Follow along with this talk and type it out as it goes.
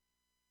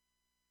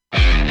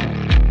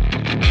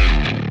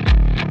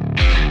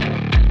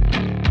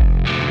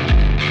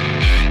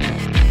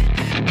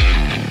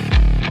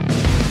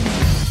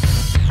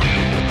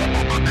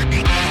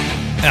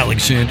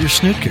Alexander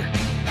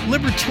Snitker,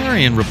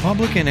 libertarian,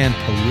 Republican, and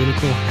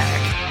political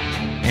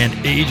hack, and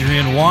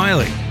Adrian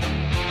Wiley,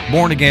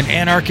 born-again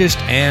anarchist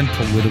and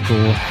political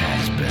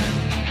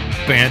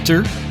has-been.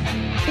 Banter,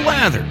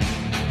 blather,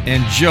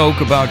 and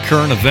joke about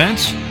current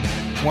events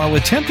while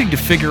attempting to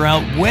figure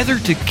out whether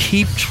to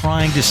keep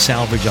trying to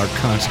salvage our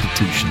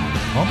constitutional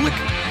republic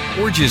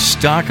or just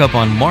stock up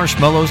on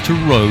marshmallows to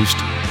roast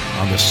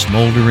on the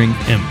smoldering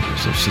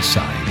embers of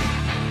society.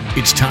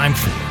 It's time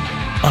for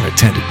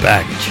Unattended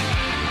Baggage.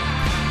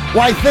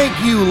 Why, thank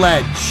you,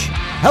 Ledge.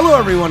 Hello,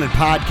 everyone in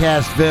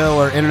Podcastville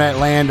or Internet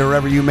Land or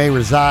wherever you may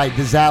reside.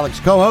 This is Alex,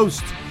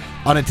 co-host,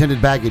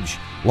 Unattended Baggage.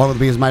 Along with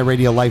me is my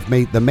radio life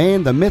mate, the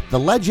man, the myth, the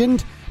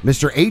legend,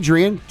 Mr.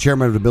 Adrian,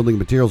 chairman of the Building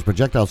Materials,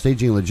 Projectile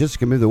Staging, and Logistics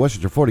Committee of the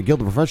Western Florida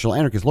Guild of Professional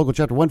Anarchists, Local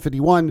Chapter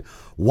 151.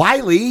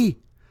 Wiley,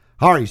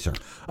 how are you, sir?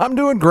 I'm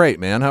doing great,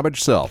 man. How about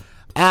yourself?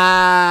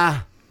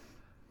 I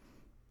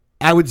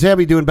would say I'd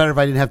be doing better if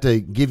I didn't have to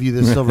give you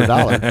this silver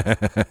dollar.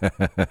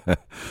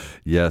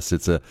 Yes,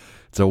 it's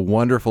a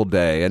wonderful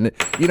day, and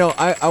you know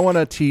I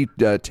want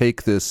to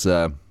take this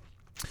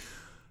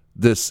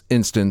this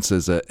instance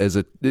as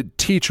a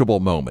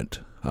teachable moment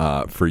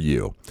for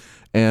you,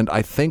 and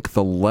I think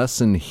the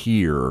lesson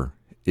here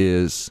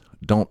is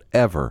don't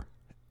ever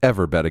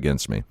bet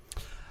against me.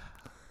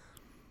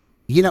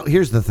 You know,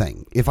 here's the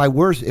thing: if I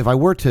were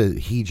to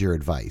heed your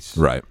advice,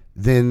 right,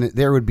 then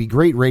there would be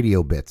great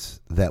radio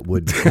bits that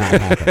would not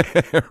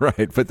happen.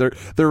 Right, but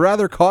they're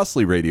rather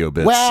costly radio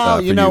bits.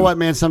 Well, you know what,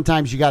 man?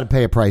 Sometimes you got to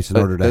pay a price in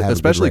order to have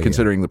especially a good radio.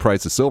 Considering the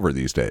price of silver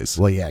these days.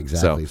 Well, yeah,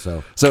 exactly.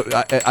 So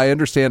I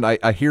understand.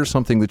 I hear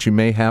something that you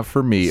may have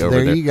for me over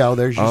there. There you go.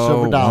 There's your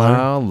silver dollar.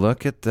 Wow,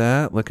 look at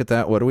that. Look at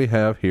that. What do we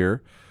have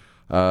here?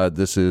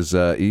 This is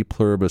E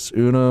Pluribus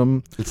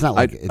Unum. It's not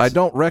like I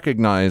don't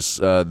recognize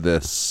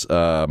this.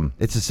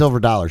 It's a silver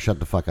dollar. Shut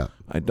the fuck up.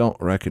 I don't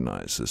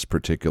recognize this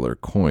particular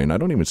coin. I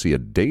don't even see a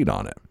date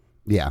on it.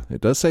 Yeah,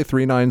 it does say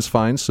 3 9s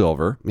fine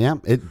silver. Yeah,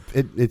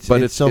 it's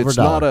silver it's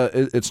dollar.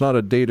 It's not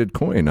a dated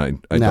coin. I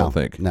don't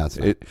think. No, it's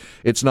not.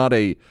 It's not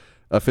a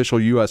official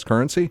U.S.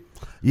 currency.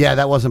 Yeah,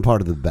 that wasn't part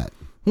of the bet.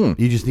 You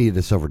just needed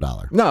a silver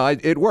dollar. No,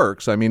 it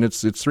works. I mean,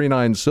 it's 3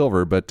 9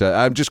 silver. But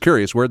I'm just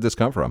curious, where'd this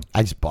come from?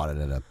 I just bought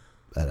it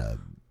at a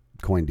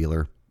coin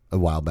dealer a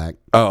while back.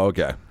 Oh,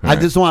 okay.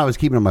 This one I was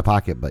keeping in my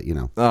pocket, but you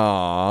know.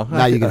 Aww.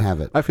 Now you can have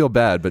it. I feel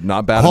bad, but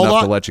not bad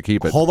enough to let you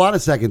keep it. Hold on a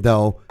second,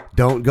 though.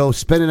 Don't go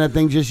spinning that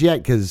thing just yet,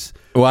 because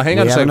well, hang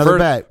on a second.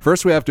 Bet.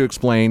 First, we have to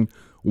explain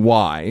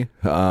why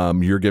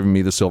you're giving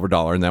me the silver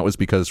dollar, and that was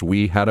because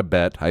we had a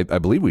bet. I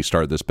believe we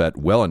started this bet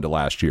well into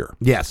last year.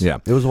 Yes. Yeah.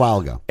 It was a while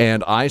ago.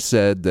 And I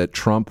said that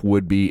Trump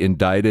would be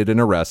indicted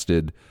and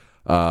arrested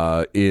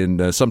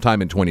in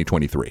sometime in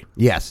 2023.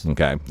 Yes.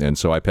 Okay. And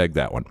so I pegged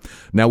that one.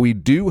 Now we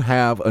do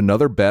have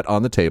another bet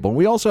on the table. And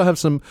we also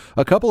have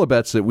a couple of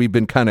bets that we've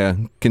been kind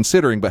of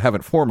considering but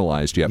haven't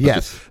formalized yet. But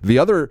yes. The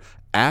other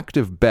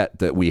active bet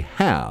that we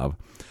have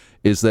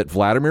is that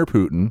Vladimir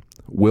Putin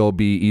will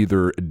be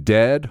either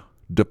dead,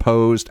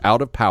 deposed,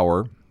 out of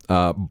power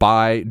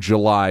by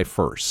July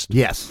 1st.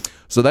 Yes.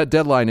 So that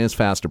deadline is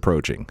fast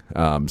approaching.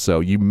 So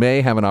you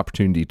may have an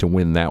opportunity to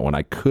win that one.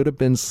 I could have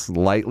been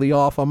slightly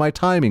off on my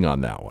timing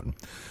on that one.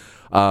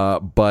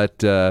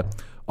 But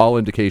all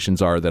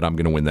indications are that I'm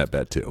going to win that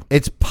bet too.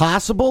 It's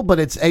possible,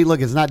 but hey,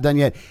 look, it's not done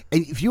yet.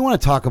 If you want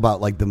to talk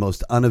about like the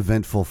most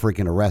uneventful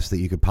freaking arrest that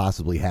you could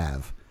possibly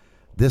have,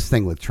 this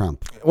thing with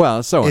Trump. Well,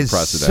 it's so is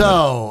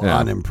unprecedented.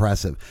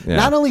 Unimpressive. Yeah.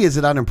 Not only is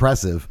it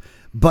unimpressive,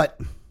 but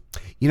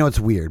you know, it's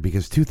weird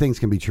because two things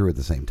can be true at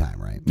the same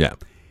time, right? Yeah.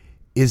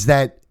 Is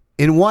that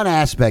in one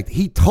aspect,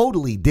 he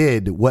totally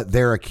did what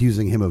they're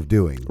accusing him of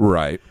doing.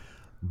 Right.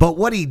 But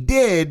what he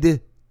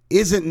did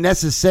isn't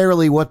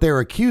necessarily what they're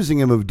accusing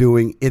him of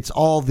doing. It's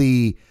all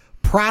the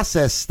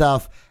process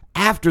stuff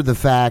after the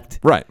fact.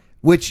 Right.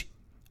 Which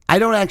I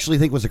don't actually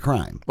think was a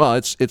crime. Well,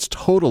 it's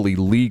totally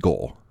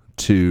legal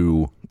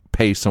to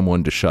pay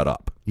someone to shut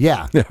up.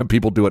 Yeah.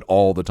 People do it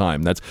all the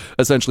time. That's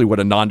essentially what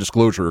a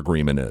non-disclosure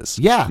agreement is.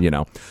 Yeah. You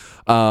know.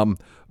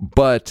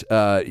 But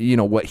you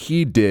know, what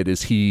he did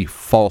is he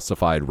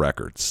falsified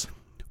records.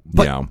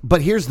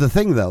 But here's the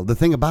thing, though. The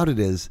thing about it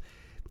is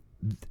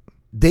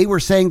they were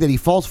saying that he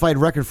falsified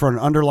record for an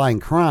underlying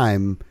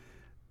crime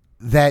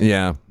that...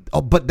 Yeah.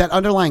 But that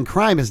underlying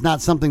crime is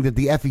not something that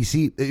the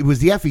FEC... It was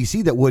the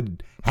FEC that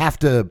would have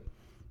to,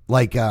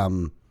 like,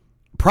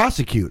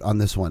 prosecute on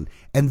this one.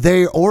 And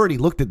they already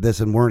looked at this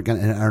and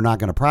are not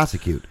going to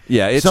prosecute.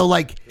 Yeah. So,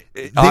 like...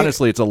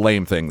 Honestly, it's a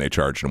lame thing they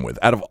charged him with.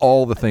 Out of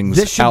all the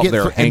things out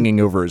there hanging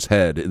over his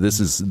head,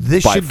 this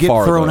by should get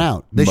far thrown the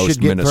out. This most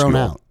should get minuscule. thrown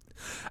out.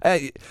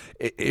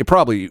 It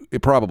probably should.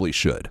 It probably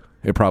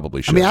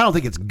should. I mean, I don't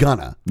think it's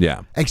gonna.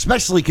 Yeah.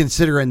 Especially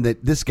considering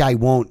that this guy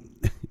won't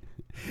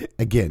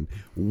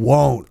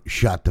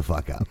shut the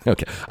fuck up.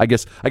 Okay. I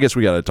guess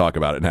we got to talk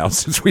about it now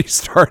since we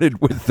started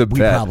with the bet. We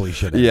probably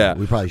should have. Yeah.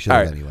 We probably should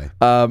have anyway.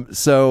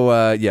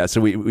 So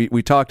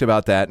we talked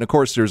about that. And of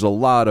course, there's a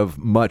lot of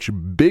much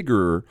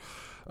bigger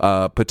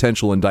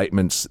potential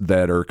indictments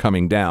that are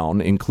coming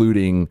down,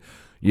 including,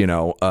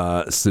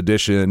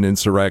 sedition,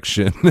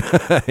 insurrection,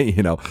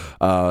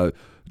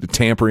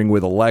 tampering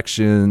with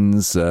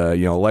elections,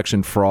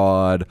 election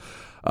fraud,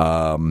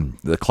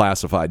 the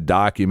classified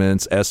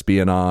documents,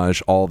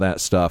 espionage, all that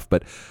stuff.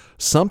 But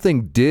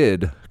something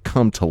did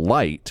come to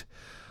light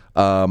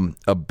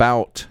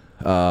about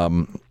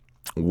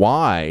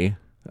why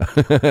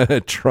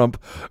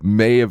Trump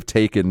may have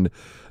taken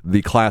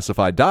the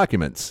classified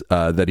documents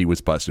that he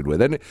was busted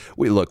with. And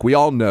we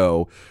all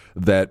know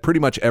that pretty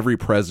much every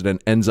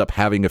president ends up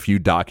having a few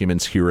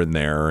documents here and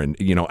there, and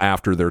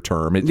after their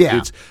term,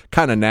 it's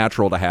kind of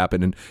natural to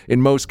happen. And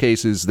in most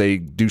cases, they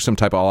do some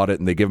type of audit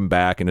and they give them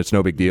back, and it's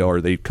no big deal.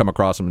 Or they come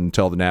across them and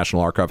tell the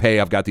National Archive,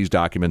 "Hey, I've got these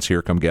documents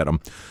here. Come get them."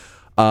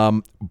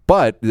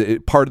 But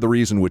part of the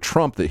reason with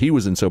Trump that he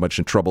was in so much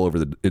in trouble over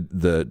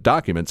the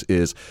documents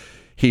is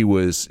he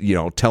was,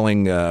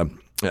 telling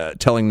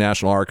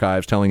National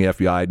Archives, telling the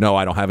FBI, "No,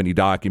 I don't have any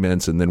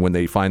documents." And then when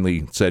they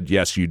finally said,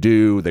 "Yes, you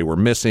do," they were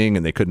missing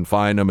and they couldn't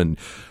find them.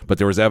 But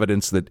there was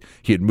evidence that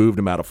he had moved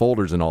them out of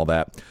folders and all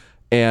that.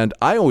 And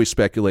I always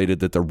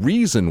speculated that the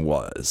reason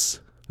was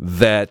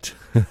that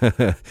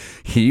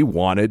he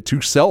wanted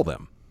to sell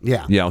them.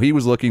 Yeah. He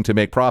was looking to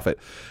make profit.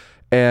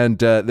 And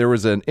there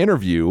was an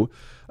interview,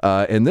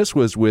 and this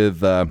was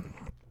with, oh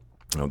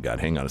God,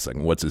 hang on a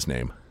second. What's his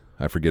name?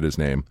 I forget his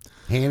name.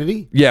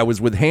 Hannity? Yeah, it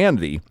was with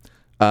Hannity,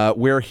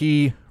 where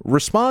he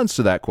responds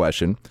to that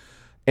question.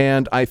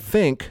 And I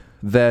think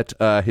that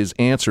his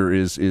answer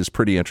is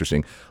pretty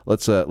interesting.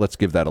 Let's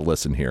give that a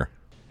listen here.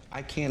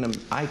 I can't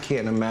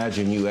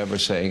imagine you ever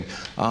saying,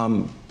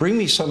 "Bring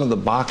me some of the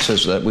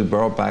boxes that we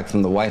brought back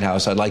from the White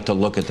House. I'd like to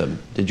look at them."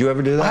 Did you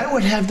ever do that? I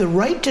would have the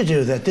right to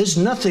do that. There's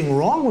nothing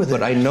wrong with it.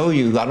 But I know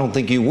you. I don't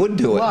think you would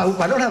do it. Well,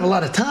 I don't have a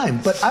lot of time,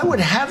 but I would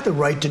have the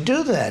right to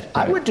do that.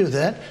 Right. I would do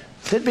that.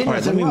 There'd be All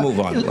right, nothing let me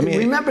wrong. move on.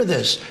 Remember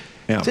this.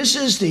 Yeah. This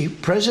is the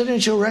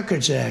Presidential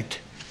Records Act.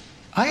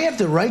 I have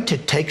the right to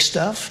take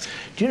stuff.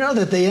 Do you know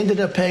that they ended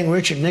up paying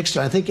Richard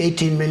Nixon, I think,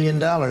 $18 million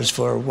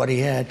for what he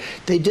had?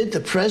 They did the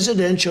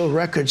Presidential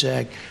Records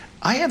Act.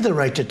 I have the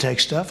right to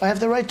take stuff. I have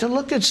the right to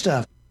look at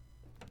stuff.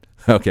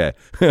 Okay.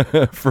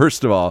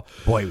 First of all,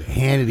 boy,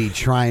 Hannity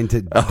trying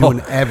to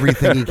doing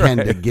everything he can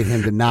to get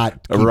him to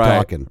not keep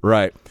talking.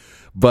 Right.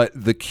 But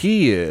the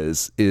key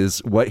is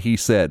what he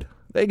said.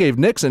 They gave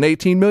Nixon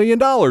 $18 million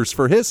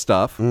for his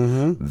stuff.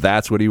 Mm-hmm.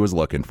 That's what he was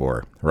looking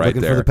for, looking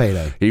there. For the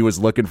payday. He was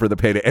looking for the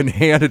payday. And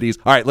Hannity's,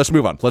 all right, let's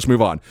move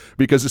on.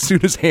 Because as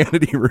soon as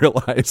Hannity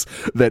realized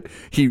that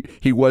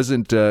he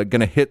wasn't going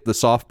to hit the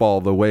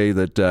softball the way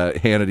that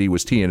Hannity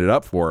was teeing it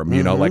up for him,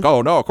 like,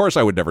 "Oh, no, of course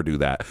I would never do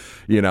that,"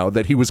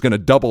 that he was going to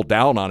double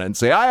down on it and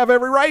say, "I have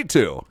every right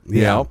to,"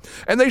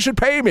 and they should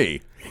pay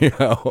me.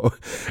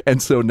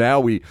 And so now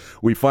we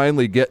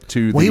finally get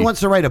to he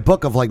wants to write a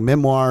book of like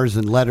memoirs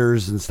and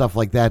letters and stuff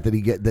like that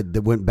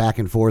that went back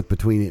and forth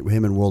between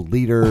him and world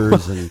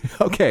leaders. And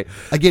okay,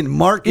 again,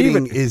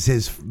 marketing is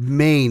his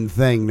main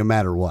thing, no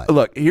matter what.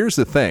 Look, here's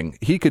the thing: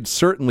 he could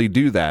certainly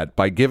do that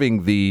by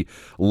giving the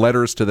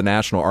letters to the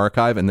National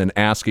Archive and then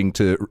asking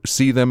to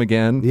see them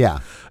again. Yeah,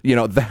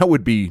 that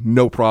would be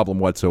no problem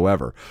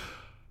whatsoever.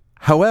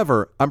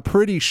 However, I'm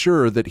pretty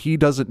sure that he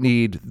doesn't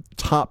need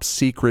top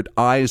secret,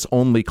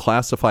 eyes-only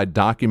classified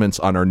documents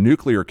on our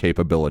nuclear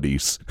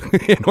capabilities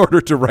in order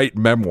to write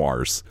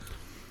memoirs.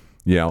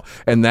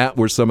 And that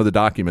were some of the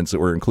documents that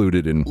were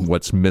included in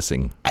what's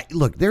missing.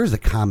 Look, there's a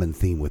common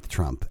theme with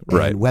Trump, and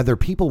right? Whether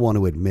people want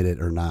to admit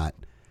it or not,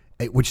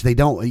 which they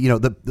don't.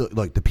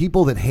 The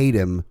people that hate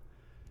him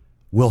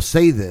will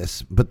say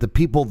this, but the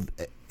people,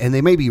 and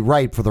they may be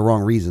right for the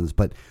wrong reasons,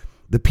 but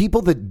the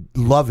people that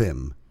love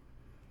him,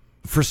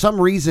 for some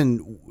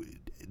reason,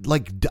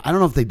 like, I don't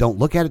know if they don't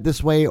look at it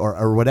this way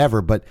or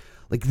whatever, but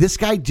like this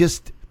guy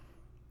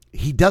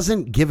he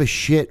doesn't give a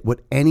shit what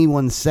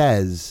anyone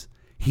says.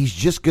 He's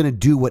just going to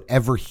do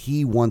whatever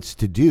he wants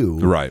to do.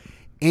 Right.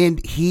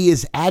 And he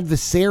is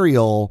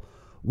adversarial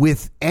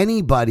with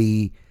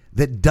anybody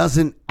that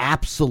doesn't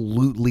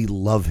absolutely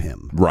love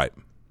him. Right.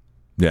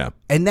 Yeah.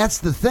 And that's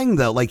the thing,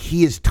 though. Like,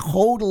 he is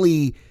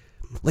totally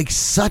like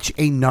such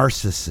a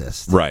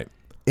narcissist. Right.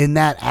 In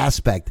that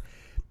aspect.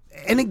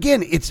 And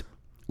again,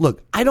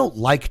 look, I don't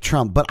like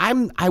Trump, but I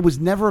was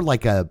never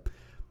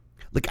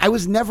I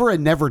was never a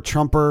never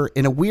Trumper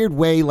in a weird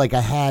way. Like, I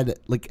had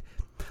like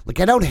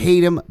I don't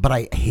hate him, but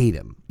I hate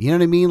him. You know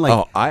what I mean?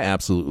 Like, I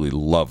absolutely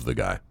love the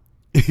guy.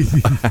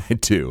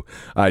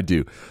 I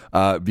do.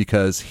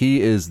 Because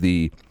he is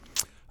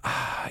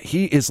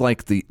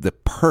like the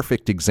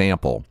perfect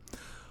example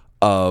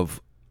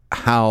of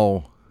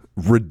how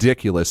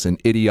ridiculous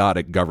and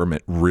idiotic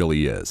government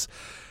really is.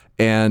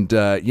 And,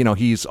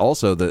 he's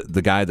also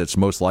the guy that's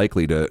most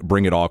likely to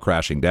bring it all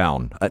crashing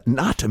down.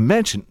 Not to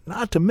mention,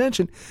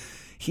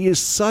 he is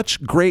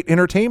such great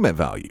entertainment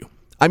value.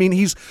 I mean,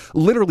 he's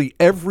literally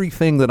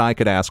everything that I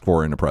could ask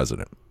for in a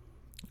president.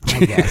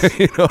 I guess.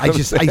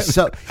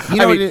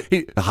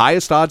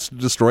 Highest odds to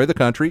destroy the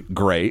country,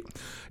 great.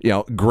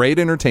 Great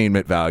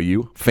entertainment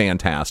value,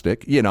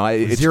 fantastic.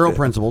 Zero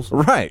principles.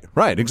 Right,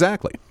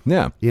 exactly.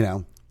 Yeah.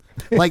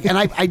 Like, and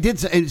I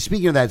did. And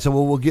speaking of that, so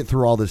we'll get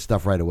through all this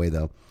stuff right away,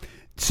 though.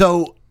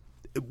 So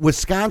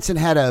Wisconsin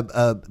had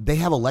they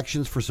have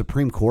elections for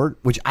Supreme Court,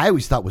 which I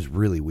always thought was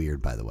really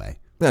weird, by the way.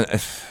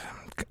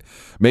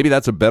 Maybe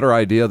that's a better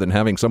idea than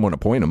having someone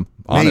appoint them,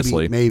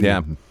 honestly. Maybe.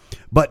 Yeah.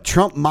 But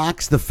Trump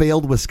mocks the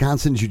failed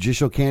Wisconsin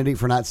judicial candidate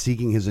for not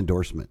seeking his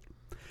endorsement.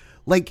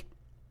 Like,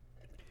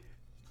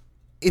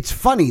 it's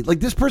funny.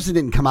 Like, this person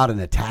didn't come out and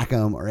attack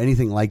him or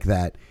anything like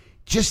that.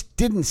 Just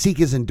didn't seek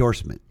his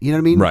endorsement. You know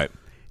what I mean? Right.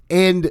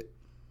 And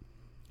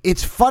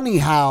it's funny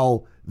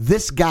how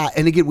this guy,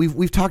 and again,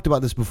 we've talked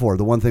about this before,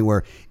 the one thing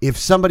where if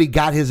somebody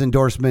got his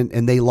endorsement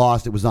and they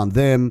lost, it was on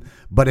them.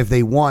 But if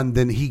they won,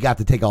 then he got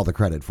to take all the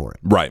credit for it.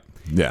 Right.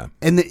 Yeah.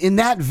 And in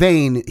that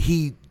vein,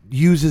 he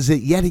uses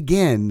it yet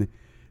again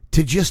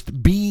to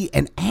just be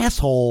an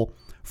asshole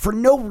for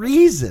no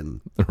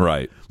reason.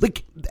 Right.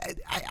 Like,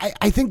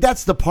 I think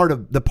that's the part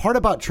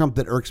about Trump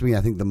that irks me, I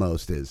think, the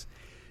most is,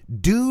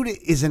 dude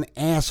is an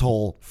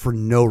asshole for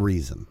no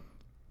reason.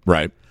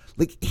 Right.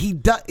 Like, he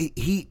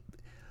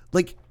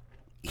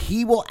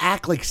will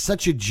act like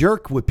such a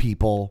jerk with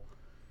people,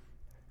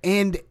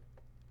 and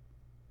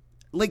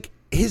like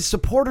his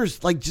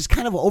supporters like just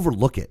kind of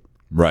overlook it.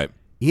 Right.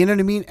 You know what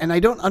I mean? And I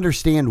don't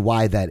understand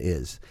why that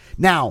is.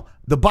 Now,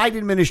 the Biden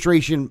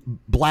administration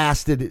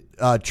blasted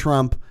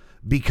Trump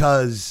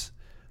because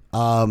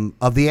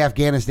of the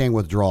Afghanistan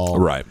withdrawal.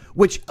 Right.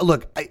 Which,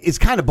 look, is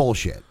kind of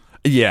bullshit.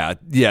 Yeah.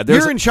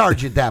 You're in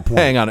charge at that point.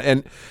 Hang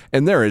on.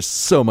 And there is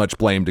so much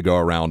blame to go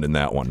around in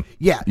that one.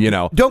 Yeah. You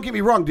know. Don't get me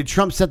wrong. Did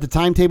Trump set the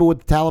timetable with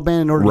the Taliban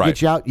in order to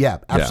get you out? Yeah,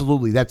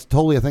 absolutely. Yeah. That's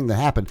totally a thing that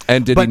happened.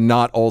 And did he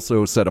not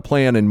also set a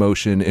plan in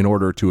motion in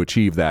order to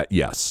achieve that?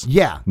 Yes.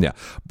 Yeah. Yeah.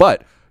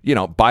 But, you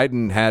know,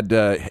 Biden had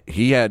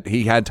he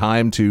had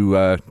time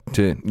to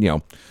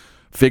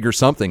figure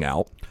something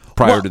out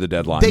prior to the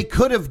deadline. They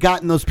could have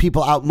gotten those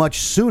people out much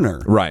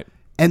sooner. Right.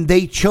 And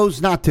they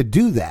chose not to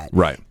do that.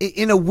 Right.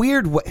 In a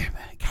weird way.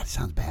 God, it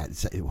sounds bad to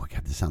say. Oh,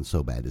 God, this sounds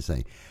so bad to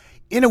say.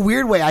 In a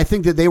weird way, I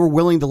think that they were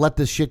willing to let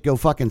this shit go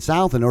fucking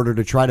south in order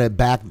to try to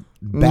back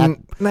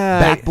blame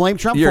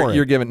Trump for it.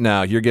 You're giving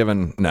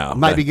no.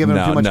 Might be giving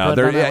him too much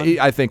credit on that one?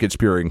 I think it's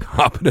pure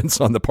incompetence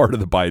on the part of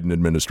the Biden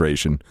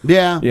administration.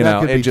 Yeah, you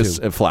know, could be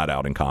just too. Flat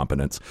out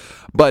incompetence.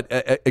 But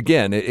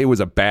again, it was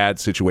a bad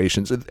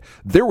situation. So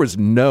there was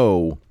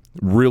no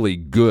really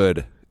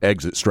good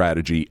exit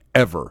strategy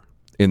ever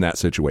in that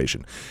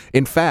situation.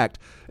 In fact,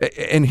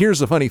 and here's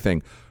the funny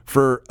thing,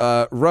 for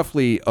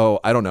roughly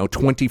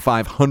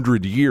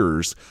 2,500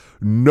 years,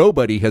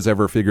 nobody has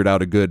ever figured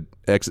out a good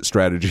exit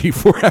strategy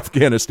for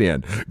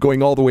Afghanistan,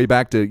 going all the way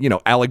back to,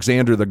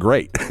 Alexander the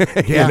Great.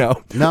 Yeah.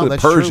 No, the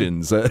that's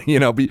Persians. true.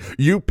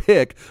 You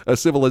pick a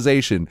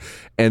civilization,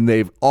 and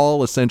they've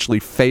all essentially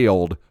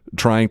failed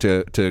trying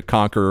to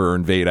conquer or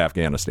invade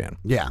Afghanistan.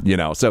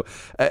 Yeah. So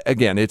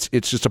again, it's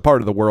just a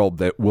part of the world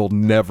that will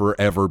never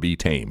ever be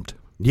tamed.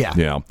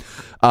 Yeah.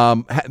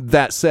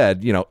 That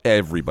said,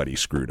 everybody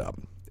screwed up.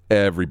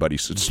 Everybody,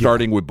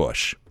 starting with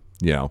Bush.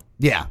 Yeah.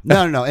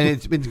 No. And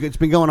it's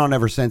been going on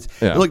ever since.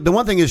 Yeah. Look, the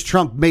one thing is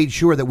Trump made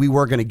sure that we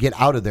were going to get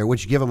out of there,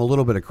 which give him a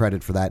little bit of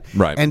credit for that.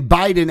 Right. And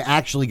Biden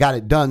actually got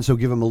it done, so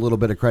give him a little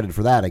bit of credit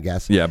for that, I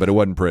guess. Yeah, but it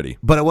wasn't pretty.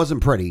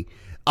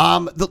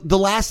 The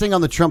last thing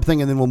on the Trump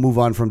thing, and then we'll move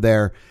on from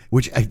there,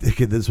 which I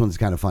think this one's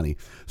kind of funny.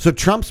 So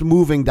Trump's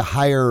moving to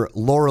hire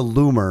Laura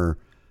Loomer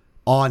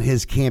on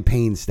his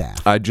campaign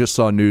staff. I just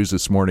saw news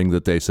this morning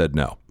that they said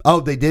no. Oh,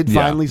 they did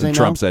finally say no?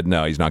 Trump said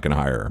no, he's not going to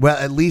hire her. Well,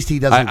 at least he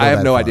doesn't go I have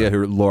that no far. idea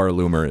who Laura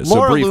Loomer is.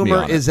 Laura so brief me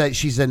Loomer on is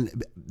it.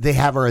 they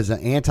have her as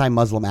an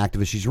anti-Muslim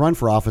activist. She's run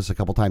for office a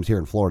couple times here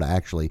in Florida,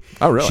 actually.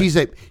 Oh, really?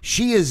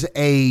 She's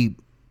a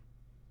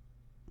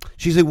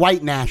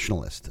white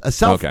nationalist, a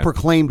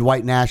self-proclaimed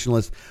white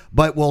nationalist,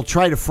 but will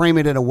try to frame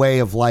it in a way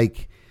of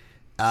like,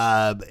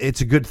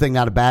 it's a good thing,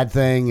 not a bad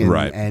thing. And,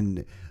 right.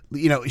 And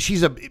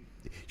she's a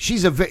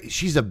bitch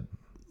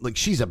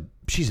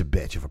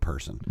of a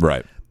person.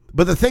 Right.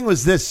 But the thing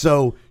was this,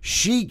 so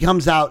she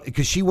comes out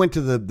because she went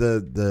to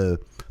the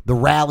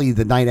rally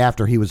the night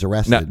after he was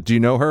arrested. Now, do you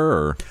know her?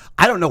 Or?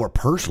 I don't know her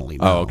personally.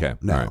 No. Oh, okay.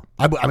 No. All right.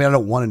 I mean, I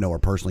don't want to know her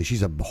personally.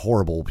 She's a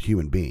horrible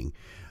human being.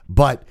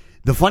 But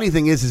the funny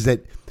thing is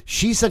that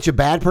she's such a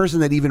bad person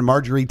that even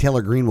Marjorie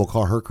Taylor Greene will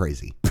call her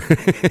crazy.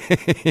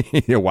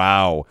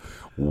 Wow.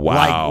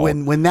 Like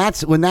when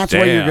that's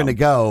where you're going to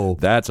go.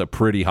 That's a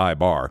pretty high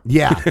bar.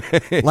 Yeah.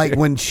 Like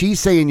when she's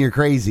saying you're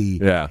crazy.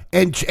 Yeah.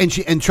 And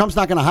Trump's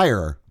not going to hire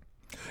her.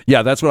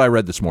 Yeah, that's what I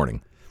read this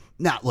morning.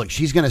 Now, look,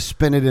 she's going to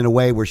spin it in a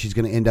way where she's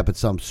going to end up at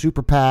some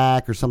super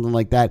PAC or something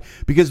like that.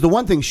 Because the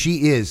one thing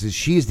she is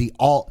she's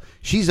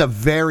a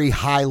very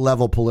high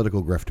level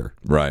political grifter.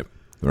 Right.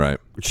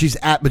 But she's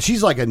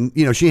like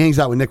she hangs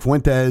out with Nick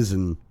Fuentes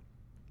and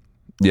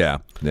yeah.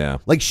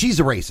 Like she's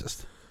a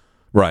racist.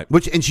 Right.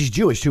 And she's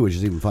Jewish too, which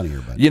is even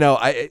funnier. But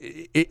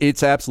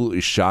it's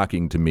absolutely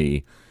shocking to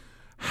me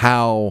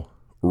how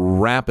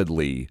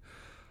rapidly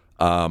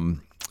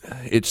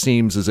it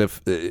seems as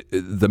if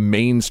the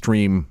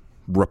mainstream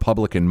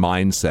Republican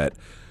mindset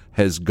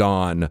has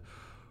gone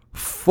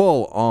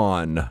full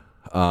on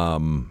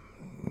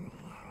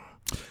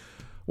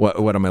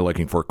what am I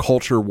looking for?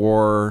 Culture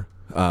war,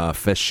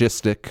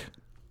 fascistic.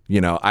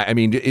 I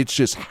mean, it's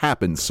just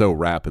happened so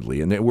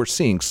rapidly, and we're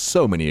seeing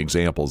so many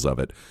examples of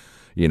it.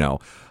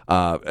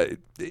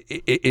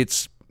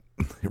 It's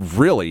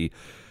really,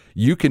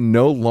 you can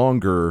no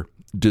longer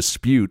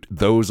dispute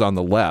those on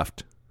the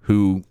left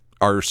who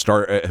are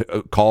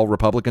call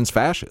Republicans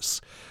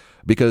fascists,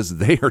 because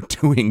they are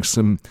doing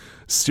some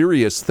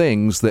serious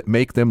things that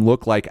make them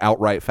look like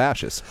outright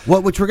fascists.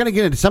 Well, which we're going to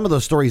get into some of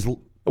those stories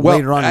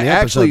later on in the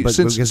episode, but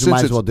since we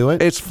might as well do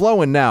it. It's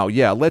flowing now.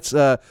 Yeah, let's.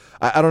 I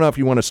don't know if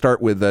you want to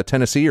start with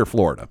Tennessee or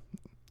Florida.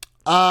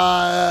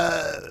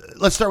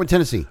 Let's start with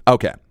Tennessee.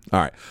 Okay. All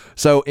right.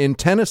 So in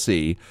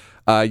Tennessee,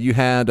 you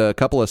had a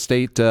couple of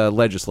state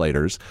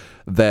legislators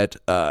that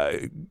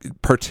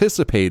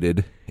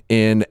participated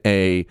in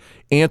a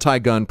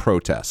anti-gun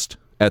protest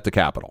at the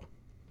Capitol.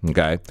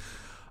 Okay.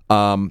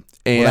 And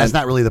that's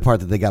not really the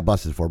part that they got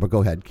busted for, but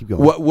go ahead. Keep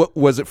going. What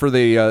was it for?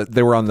 They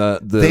were on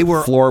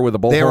the floor with a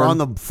bullhorn? They were on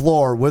the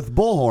floor with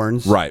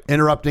bullhorns, right,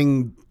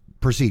 interrupting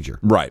procedure.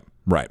 Right.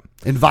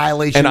 In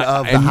violation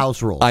of the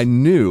House rules. I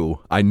knew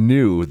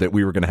that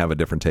we were going to have a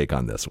different take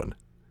on this one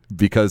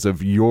because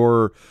of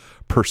your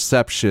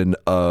perception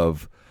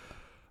of...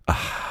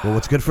 well,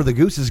 what's good for the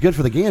goose is good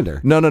for the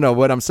gander. No.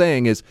 What I'm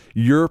saying is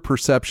your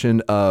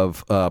perception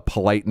of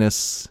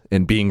politeness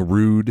and being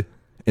rude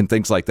and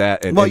things like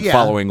that, and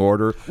following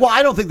order. Well,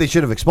 I don't think they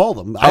should have expelled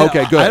them.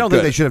 Okay, good. I don't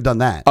think they should have done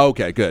that.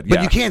 Okay, good.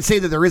 But you can't say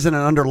that there isn't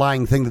an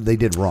underlying thing that they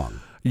did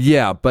wrong.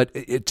 Yeah, but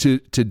to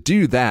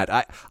do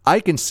that, I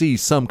can see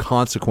some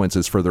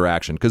consequences for their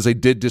action because they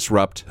did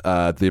disrupt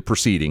the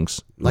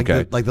proceedings. Like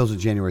those of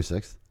January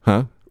 6th?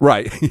 Huh?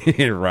 Right.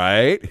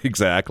 Right.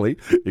 Exactly.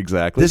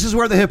 This is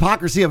where the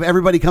hypocrisy of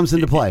everybody comes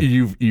into play.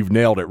 You've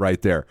nailed it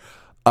right there.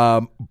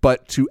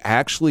 But to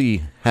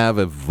actually have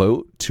a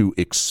vote to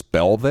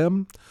expel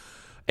them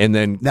and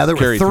then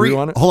carry through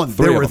on it? Hold on.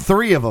 There were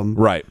three of them.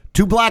 Right.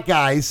 2 black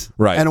guys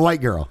and a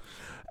white girl.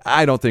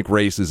 I don't think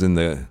race is in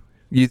the...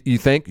 You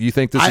think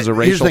this is a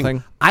racial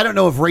thing? I don't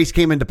know if race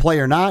came into play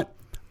or not.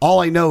 All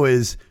I know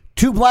is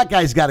 2 black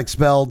guys got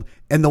expelled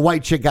and the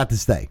white chick got to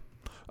stay.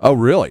 Oh,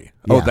 really?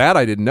 Yeah. Oh, that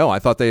I didn't know. I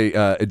thought they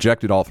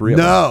ejected all 3 of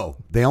them. No,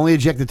 they only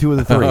ejected 2 of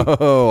the 3.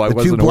 Oh, I the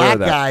wasn't 2 aware black of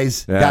that.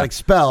 guys got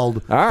expelled.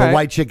 The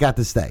white chick got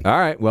to stay. All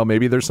right. Well,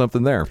 maybe there's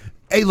something there.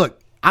 Hey, look,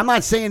 I'm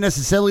not saying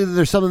necessarily that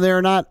there's something there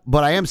or not,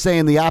 but I am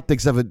saying the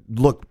optics of it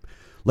look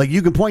like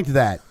you can point to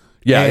that.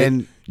 Yeah,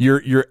 and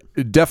you're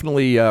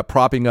definitely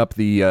propping up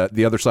the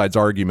other side's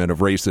argument of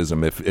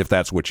racism if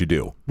that's what you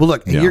do. Well,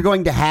 look, and you're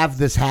going to have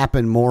this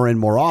happen more and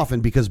more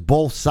often because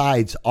both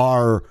sides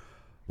are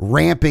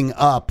ramping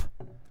up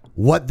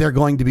what they're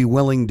going to be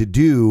willing to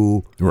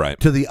do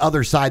to the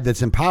other side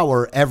that's in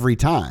power every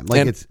time.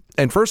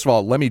 And first of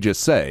all, let me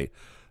just say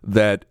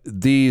that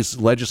these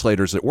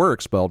legislators that were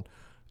expelled,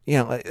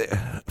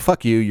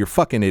 fuck you, you're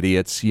fucking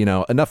idiots.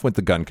 Enough with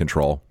the gun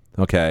control.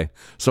 Okay,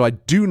 so I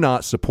do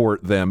not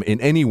support them in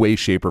any way,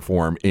 shape, or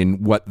form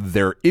in what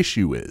their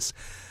issue is.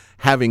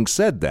 Having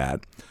said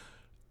that,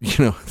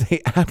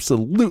 they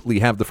absolutely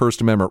have the First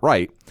Amendment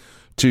right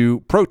to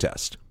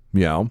protest,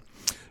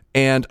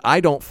 and I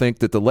don't think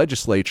that the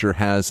legislature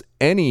has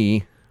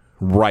any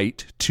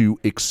right to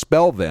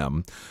expel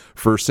them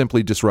for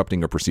simply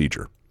disrupting a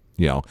procedure.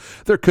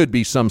 There could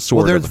be some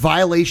sort there's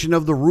violation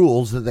of the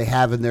rules that they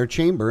have in their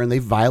chamber, and they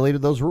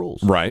violated those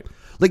rules. Right.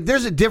 Like,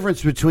 there's a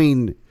difference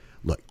between...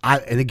 Look,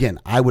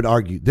 I would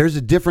argue there's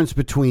a difference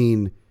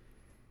between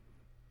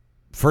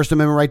First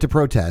Amendment right to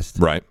protest,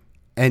 right,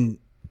 and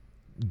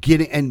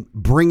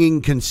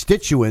bringing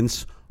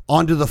constituents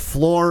onto the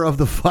floor of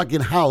the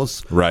fucking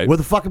House, right, with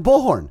a fucking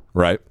bullhorn,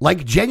 right,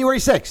 like January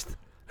 6th.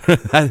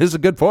 That is a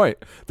good point.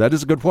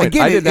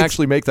 Again, I didn't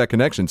actually make that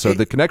connection, so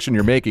the connection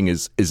you're making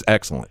is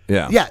excellent.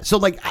 Yeah, yeah. So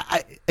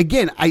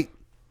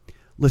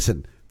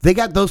listen. They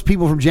got those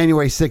people from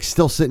January 6th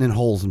still sitting in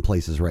holes in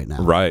places right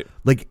now, right?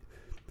 Like,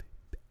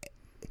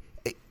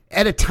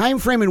 at a time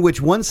frame in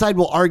which one side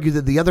will argue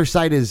that the other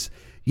side is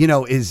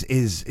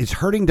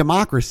hurting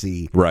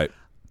democracy. Right.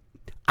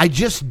 I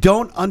just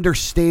don't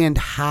understand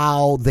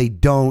how they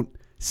don't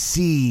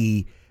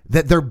see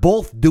that they're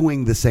both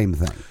doing the same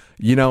thing.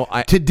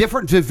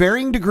 To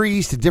varying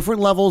degrees, to different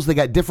levels. They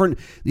got different,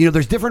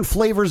 there's different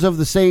flavors of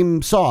the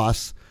same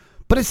sauce,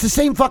 but it's the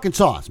same fucking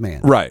sauce,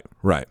 man. Right.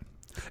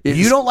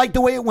 You don't like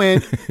the way it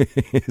went.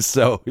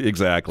 So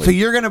exactly. So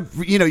you're going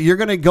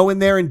to go in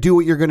there and do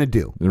what you're going to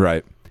do.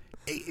 Right.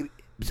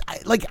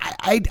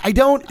 I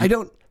don't.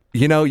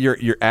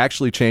 You're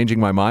actually changing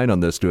my mind on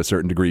this to a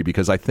certain degree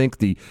because I think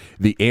the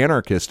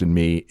anarchist in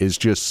me is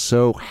just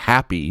so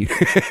happy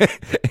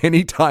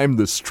anytime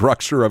the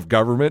structure of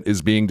government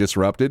is being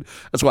disrupted.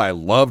 That's why I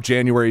love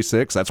January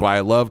 6th. That's why I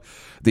love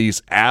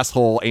these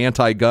asshole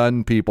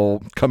anti-gun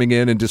people coming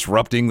in and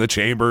disrupting the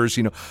chambers.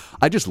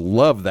 I just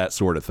love that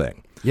sort of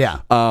thing.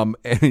 Yeah. And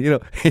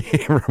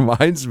it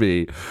reminds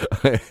me,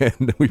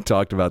 and we've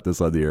talked about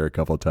this on the air a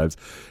couple of times.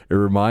 It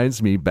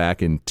reminds me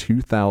back in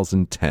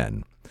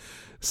 2010,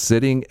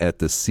 sitting at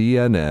the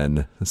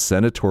CNN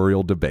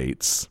senatorial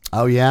debates.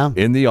 Oh, yeah.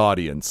 In the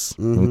audience.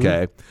 Mm-hmm.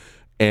 Okay.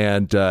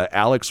 and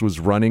Alex was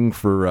running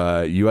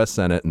for U.S.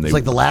 Senate, and It's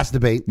like the last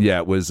debate. Yeah,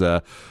 it was.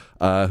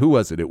 Who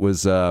was it? It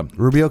was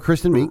Rubio,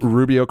 Kristen Meek.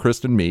 Rubio,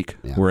 Kristen Meek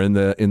were in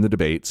the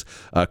debates.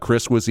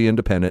 Chris was the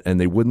independent, and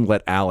they wouldn't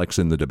let Alex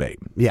in the debate.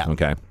 Yeah.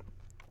 Okay.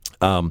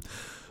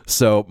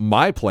 So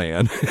my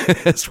plan,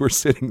 as we're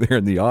sitting there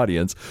in the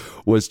audience,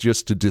 was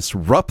just to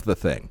disrupt the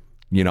thing.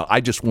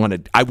 I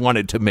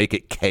wanted to make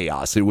it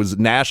chaos. It was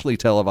nationally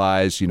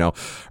televised,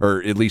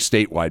 or at least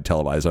statewide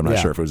televised. I'm not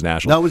sure if it was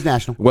national. No, it was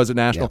national. Was it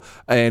national?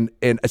 Yeah.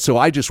 And so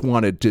I just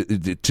wanted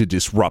to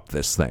disrupt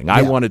this thing.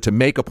 I wanted to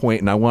make a point,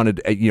 and I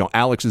wanted,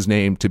 Alex's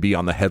name to be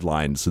on the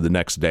headlines the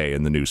next day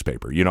in the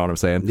newspaper. You know what I'm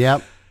saying?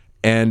 Yep.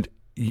 And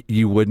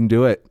you wouldn't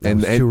do it.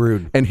 And too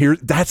rude. And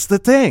that's the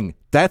thing.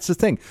 That's the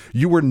thing.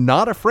 You were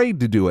not afraid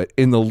to do it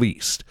in the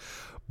least,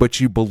 but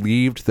you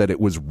believed that it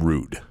was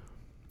rude.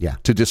 Yeah.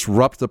 To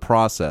disrupt the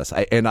process.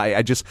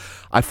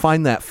 I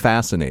find that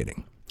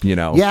fascinating.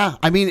 Yeah,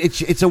 I mean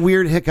it's a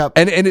weird hiccup.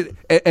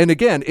 And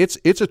again,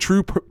 it's a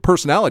true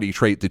personality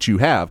trait that you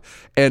have.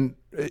 And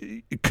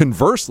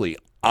conversely,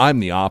 I'm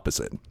the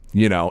opposite.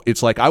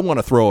 It's like I want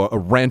to throw a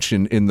wrench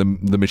in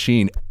the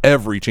machine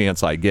every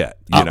chance I get.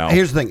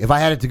 Here's the thing: if I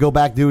had it to go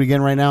back do it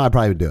again right now, I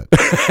probably would do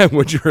it.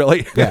 Would you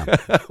really? Yeah.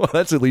 Well,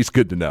 that's at least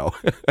good to know.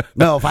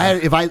 No, if I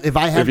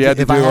had to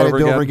do it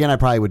over again, I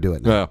probably would do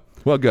it. No.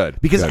 Well, good.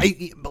 Because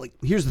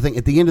here's the thing: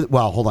 at the end of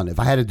hold on. If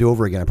I had to do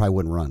over again, I probably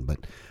wouldn't run. But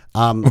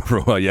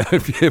well, yeah.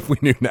 If we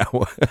knew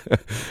now,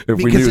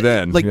 we knew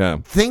then,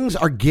 things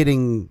are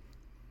getting.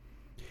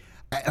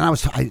 And I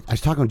was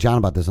talking with John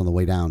about this on the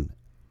way down.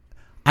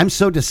 I'm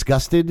so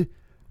disgusted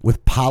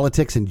with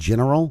politics in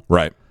general,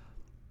 right?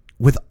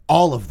 With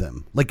all of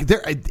them,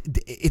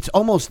 it's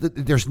almost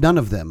there's none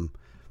of them.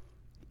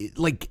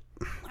 Like,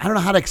 I don't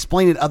know how to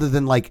explain it other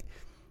than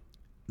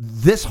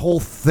this whole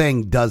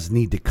thing does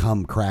need to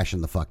come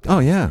crashing the fuck down. Oh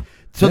yeah.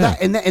 So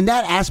that in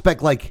that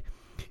aspect,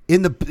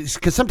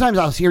 because sometimes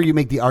I'll hear you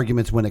make the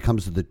arguments when it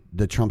comes to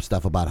the Trump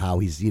stuff about how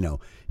he's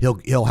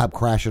he'll have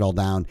crash it all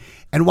down.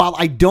 And while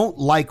I don't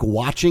like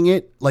watching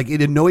it,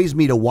 it annoys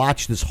me to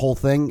watch this whole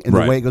thing and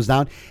the way it goes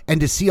down, and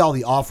to see all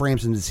the off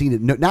ramps and to see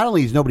that not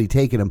only is nobody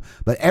taking them,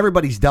 but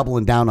everybody's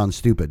doubling down on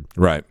stupid.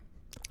 Right.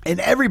 And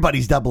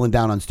everybody's doubling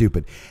down on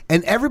stupid,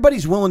 and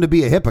everybody's willing to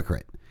be a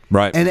hypocrite.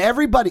 Right. And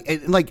everybody,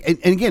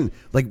 and again,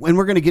 when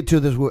we're going to get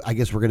to this, I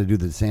guess we're going to do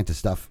the DeSantis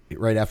stuff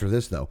right after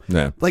this, though.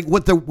 Yeah.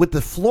 What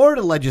the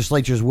Florida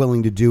legislature is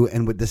willing to do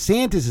and what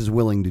DeSantis is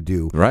willing to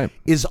do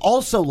is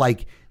also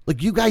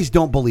you guys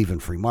don't believe in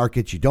free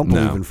markets. You don't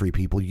believe in free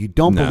people. You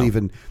don't believe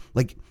in,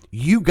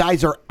 you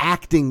guys are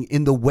acting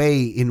in the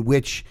way in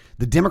which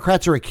the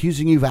Democrats are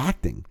accusing you of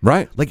acting.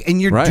 Right. And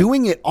you're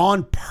doing it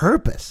on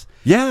purpose.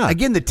 Yeah.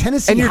 Again, the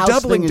Tennessee and you're House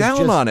doubling thing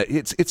down on it.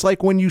 It's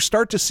like when you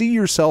start to see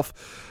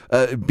yourself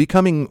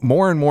becoming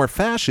more and more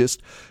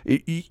fascist,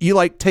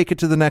 you take it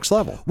to the next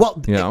level.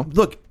 Well,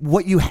 look,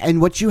 what you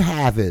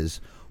have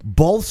is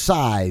both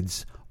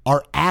sides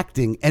are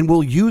acting and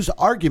will use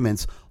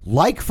arguments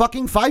like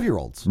fucking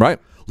 5-year-olds. Right.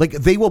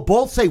 They will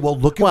both say, well,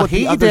 look at what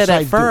the other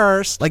side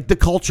first. Like the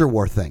culture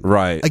war thing.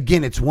 Right.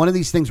 Again, it's one of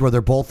these things where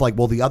they're both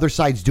well, the other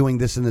side's doing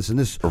this and this and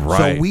this.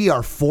 Right. So we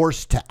are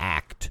forced to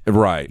act.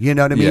 Right. You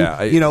know what I mean?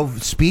 Yeah.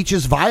 Speech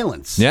is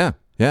violence. Yeah.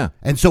 Yeah.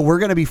 And so we're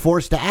going to be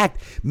forced to act.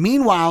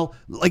 Meanwhile,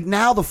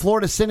 now the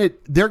Florida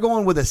Senate, they're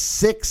going with a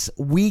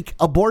 6-week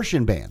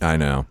abortion ban. I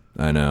know.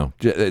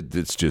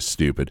 It's just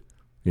stupid.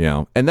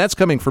 And that's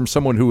coming from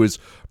someone who is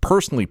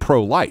personally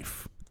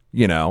pro-life,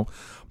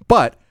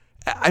 But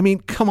I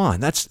mean, come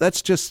on.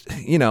 That's just,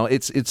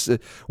 it's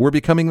we're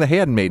becoming the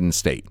handmaiden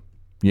state,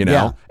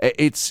 Yeah.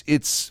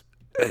 It's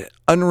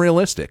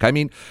unrealistic. I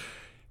mean,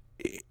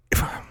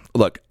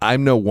 look,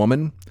 I'm no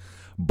woman.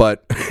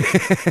 But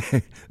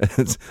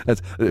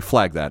that's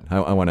flag that.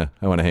 I want to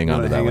hang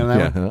on to that one.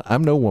 Yeah,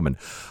 I'm no woman.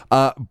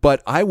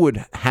 But I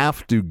would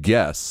have to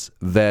guess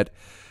that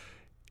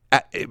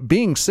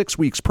being 6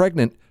 weeks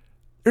pregnant,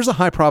 there's a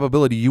high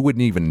probability you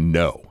wouldn't even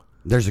know.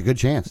 There's a good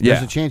chance.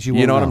 There's a chance you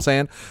won't know what I'm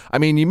saying? I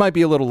mean, you might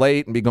be a little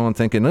late and be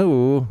thinking,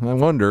 oh, I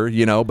wonder,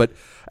 but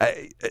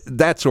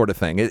that sort of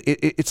thing.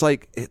 It's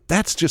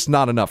that's just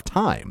not enough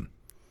time.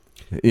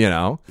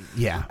 Yeah.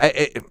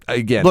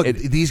 Again, look,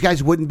 these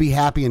guys wouldn't be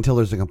happy until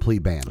there's a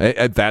complete ban.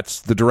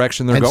 That's the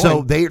direction they're going.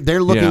 So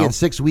they're looking at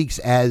 6 weeks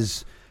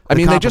as.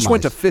 They just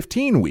went to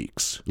 15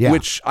 weeks,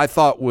 which I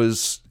thought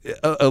was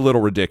a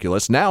little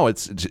ridiculous. Now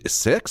it's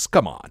 6.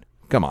 Come on.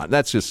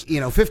 That's just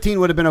 15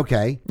 would have been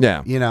okay.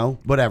 Yeah.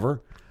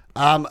 Whatever.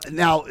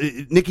 Now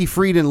Nikki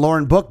Fried and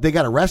Lauren Book, they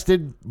got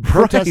arrested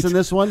protesting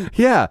this one.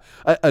 Yeah,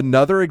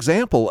 another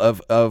example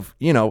of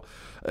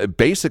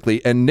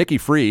basically, and Nikki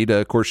Fried,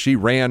 of course, she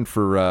ran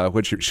for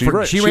she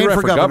ran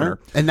for governor,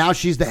 and now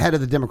she's the head of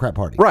the Democrat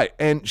Party. Right,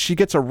 and she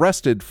gets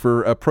arrested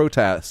for a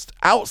protest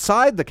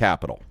outside the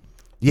Capitol.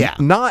 Yeah,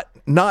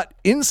 not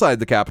inside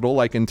the Capitol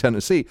like in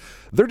Tennessee.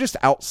 They're just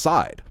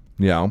outside.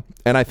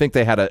 And I think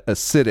they had a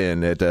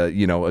sit-in at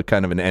a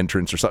kind of an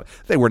entrance or something.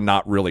 They were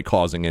not really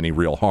causing any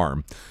real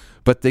harm,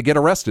 but they get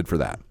arrested for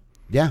that.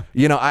 Yeah,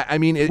 I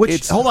mean,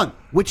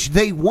 which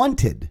they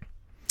wanted.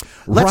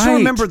 Let's Right.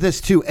 remember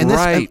this too. And this,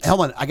 Right.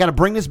 hold on, I got to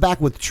bring this back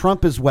with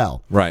Trump as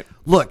well. Right.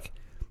 Look,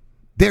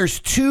 there's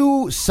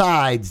two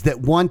sides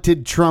that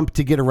wanted Trump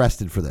to get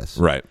arrested for this.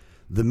 Right.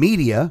 The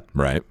media,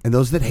 Right. and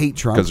those that hate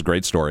Trump. Because it's a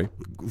great story.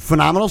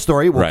 Phenomenal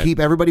story. We'll Right. keep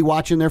everybody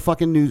watching their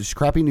fucking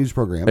crappy news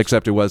programs.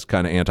 Except it was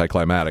kind of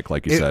anticlimactic,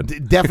 like you said.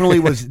 It definitely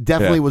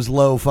was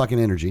low fucking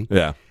energy.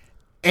 Yeah.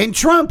 And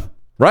Trump.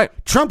 Right.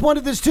 Trump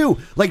wanted this too.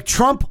 Like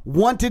Trump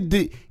wanted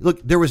to look.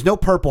 There was no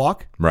perp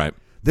walk. Right.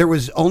 There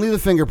was only the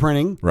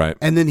fingerprinting. Right.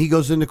 And then he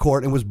goes into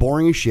court and was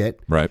boring as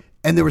shit. Right.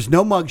 And there was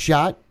no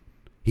mugshot.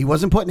 He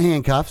wasn't put in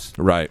handcuffs.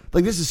 Right.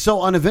 Like, this is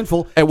so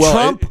uneventful. And well,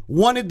 Trump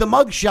wanted the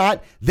mugshot.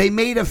 They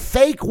made a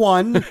fake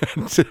one to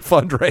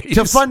fundraise.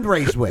 to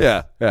fundraise with.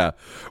 Yeah. Yeah.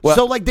 Well,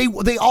 So like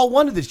they all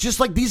wanted this, just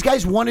like these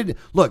guys wanted.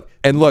 Look,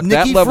 and look,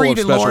 that Nikki level Fried of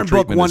and special Lauren Book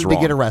treatment is wanted wrong.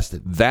 to get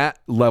arrested. That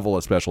level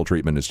of special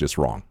treatment is just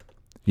wrong.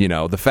 You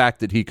know, the fact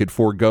that he could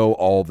forego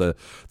all the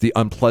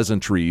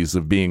unpleasantries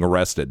of being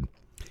arrested.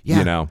 Yeah.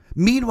 You know.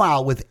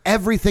 Meanwhile, with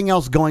everything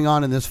else going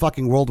on in this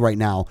fucking world right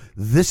now,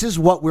 this is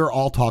what we're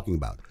all talking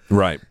about.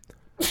 Right.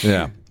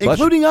 Yeah.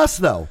 Including us,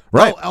 though.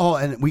 Right.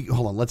 And we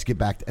hold on. Let's get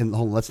back to, and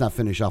hold on. Let's not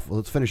finish off.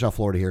 Let's finish off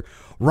Florida here.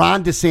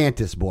 Ron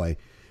DeSantis, boy,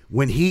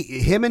 when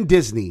him and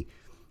Disney.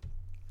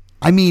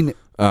 I mean,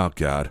 Oh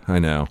God, I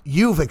know.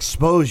 you've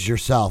exposed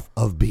yourself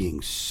of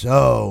being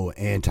so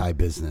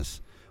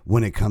anti-business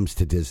when it comes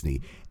to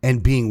Disney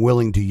and being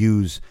willing to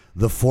use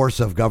the force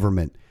of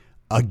government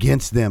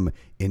against them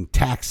in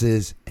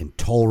taxes and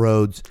toll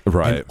roads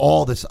Right. and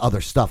all this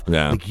other stuff.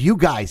 Yeah. Like, you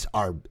guys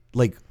are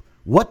like,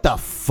 what the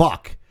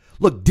fuck?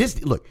 Look,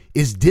 Disney. Look,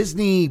 is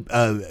Disney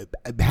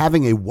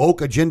having a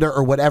woke agenda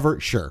or whatever?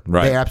 Sure,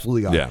 Right. they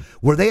absolutely are. Yeah.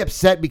 Were they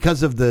upset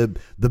because of the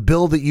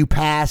bill that you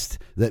passed?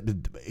 That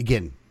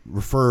again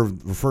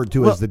referred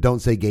to as the "Don't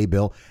Say Gay"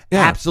 bill.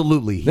 Yeah.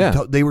 Absolutely,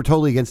 Yeah. they were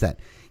totally against that.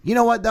 You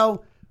know what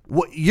though?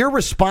 What your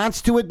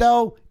response to it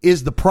though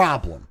is the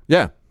problem.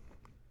 Yeah.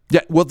 Yeah.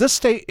 Well, this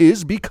state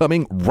is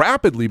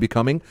rapidly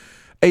becoming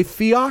a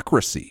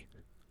theocracy.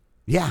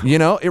 Yeah, You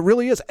know, it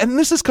really is. And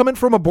this is coming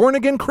from a born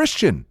again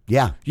Christian.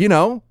 yeah. You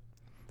know,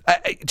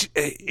 it's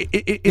Yeah,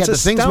 the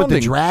astounding. things with the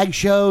drag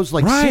shows,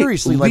 like Right.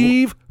 seriously, like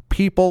Leave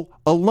people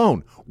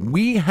alone.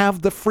 We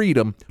have the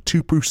freedom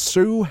to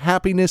pursue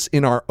happiness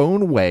in our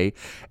own way.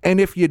 And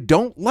if you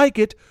don't like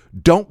it,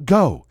 don't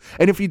go.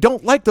 And if you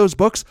don't like those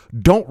books,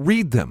 don't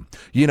read them,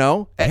 you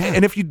know?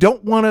 And if you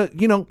don't want to,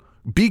 you know,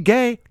 be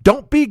gay,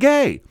 don't be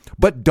gay.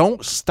 But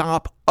don't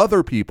stop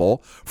other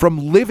people from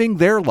living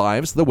their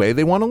lives the way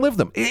they want to live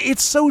them.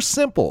 It's so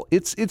simple.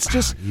 It's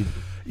just,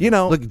 you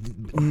know. look,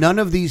 none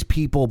of these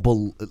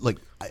people like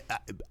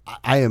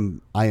I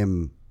am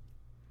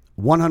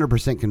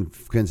 100%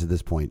 convinced at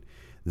this point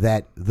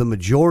that the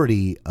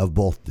majority of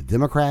both the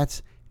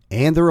Democrats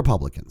and the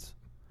Republicans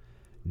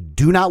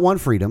do not want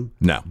freedom.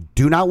 No.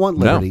 Do not want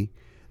liberty.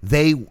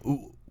 They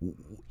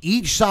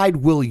each side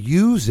will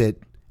use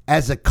it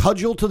as a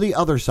cudgel to the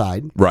other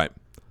side Right.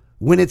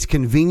 when it's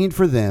convenient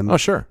for them. Oh,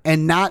 sure.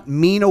 And not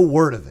mean a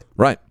word of it.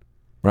 Right.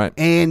 Right.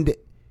 And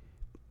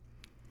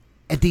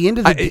at the end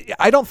of the day,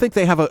 I don't think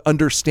they have an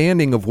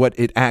understanding of what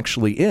it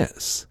actually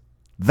is.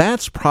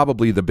 That's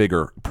probably the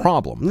bigger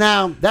problem.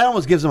 now that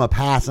almost gives them a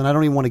pass, and I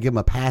don't even want to give them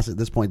a pass at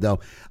this point, though.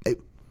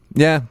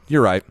 Yeah,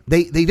 you're right.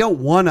 They don't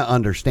want to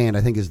understand,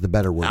 I think, is the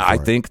better word. I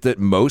for it. think that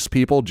most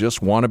people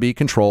just want to be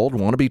controlled,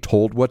 want to be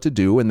told what to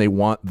do, and they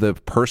want the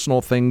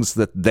personal things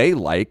that they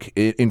like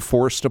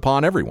enforced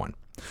upon everyone.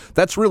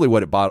 That's really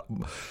what it bought.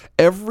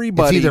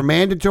 Everybody. It's either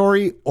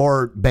mandatory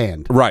or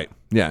banned, Right.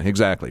 Yeah,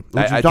 exactly.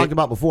 which we talked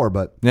about before.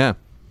 But Yeah.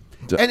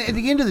 and at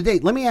the end of the day,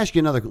 let me ask you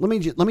another. Let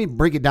me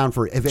break it down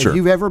for if Sure.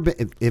 you've ever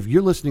been, if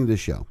you're listening to this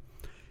show,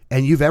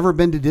 and you've ever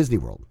been to Disney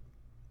World,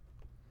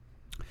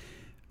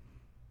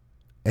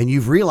 and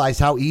you've realized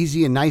how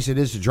easy and nice it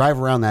is to drive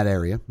around that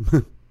area,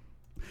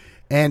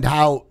 and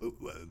how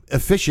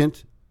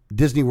efficient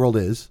Disney World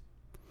is.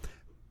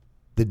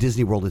 The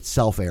Disney World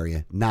itself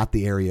area, not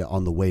the area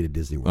on the way to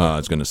Disney World. I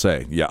was going to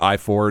say, yeah,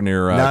 I-4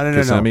 near No.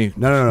 Kissimmee.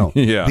 No.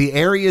 Yeah. The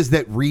areas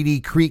that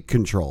Reedy Creek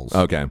controls.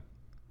 Okay.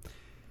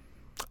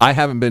 I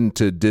haven't been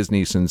to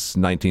Disney since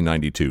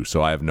 1992,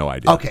 so I have no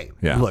idea. Okay.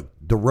 Yeah. Look,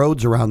 the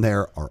roads around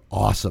there are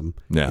awesome.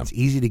 Yeah. It's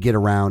easy to get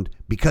around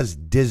because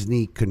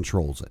Disney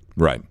controls it.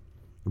 Right.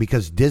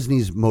 Because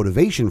Disney's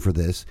motivation for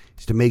this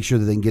is to make sure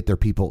that they can get their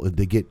people,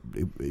 they get,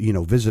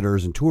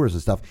 visitors and tourists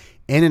and stuff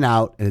in and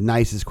out and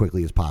nice as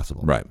quickly as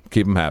possible. Right.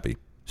 Keep them happy.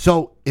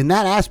 So in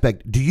that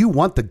aspect, do you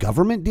want the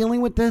government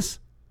dealing with this?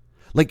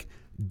 Like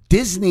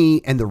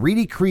Disney and the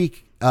Reedy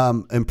Creek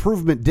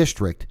Improvement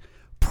District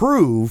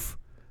prove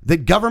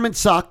that government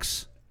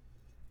sucks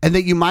and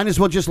that you might as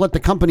well just let the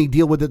company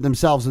deal with it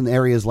themselves in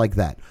areas like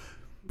that.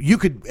 You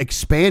could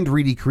expand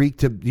Reedy Creek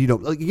to,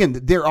 again,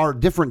 there are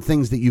different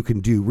things that you can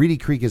do. Reedy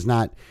Creek is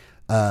not,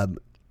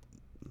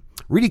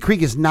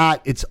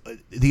 it's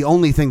the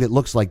only thing that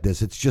looks like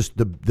this. It's just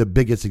the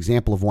biggest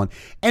example of one.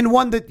 And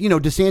one that,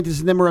 DeSantis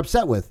and them are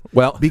upset with.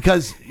 Well,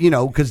 because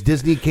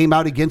Disney came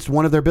out against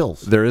one of their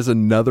bills. There is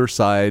another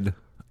side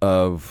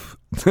of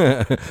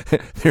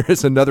there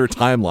is another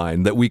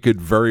timeline that we could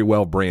very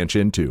well branch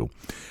into,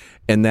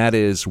 and that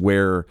is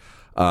where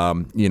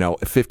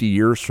 50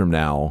 years from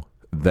now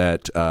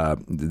that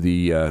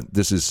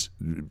this is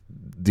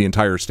the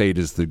entire state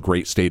is the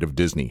great state of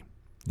Disney,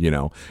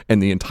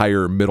 and the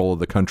entire middle of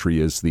the country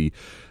is the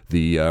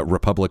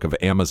Republic of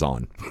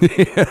Amazon.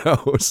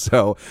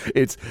 So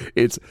it's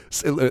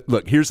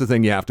look, here's the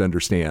thing you have to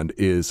understand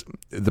is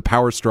the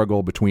power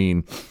struggle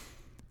between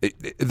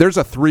there's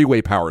a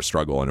three-way power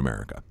struggle in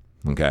America.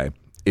 Okay.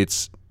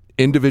 It's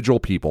individual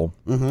people,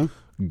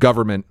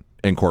 government,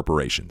 and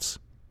corporations.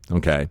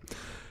 Okay.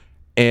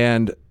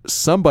 And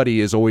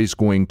somebody is always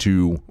going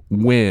to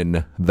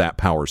win that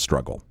power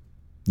struggle.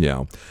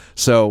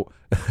 So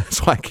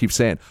that's why I keep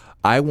saying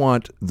I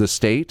want the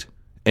state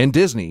and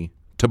Disney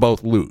to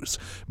both lose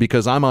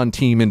because I'm on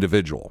team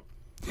individual.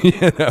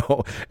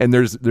 And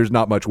there's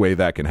not much way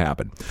that can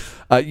happen.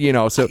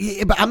 So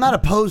but I'm not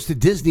opposed to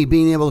Disney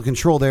being able to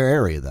control their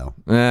area, though.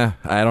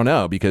 I don't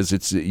know,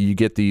 because you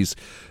get these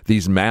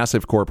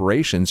massive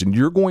corporations, and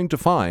you're going to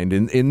find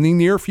in the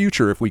near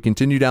future, if we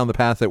continue down the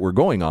path that we're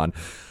going on,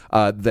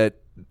 that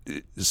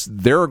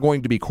there are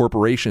going to be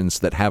corporations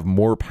that have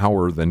more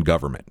power than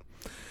government,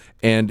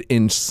 and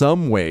in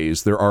some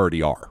ways there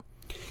already are.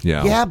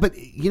 Yeah, but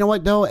you know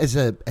what, though? As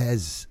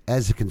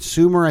a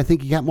consumer, I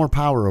think you got more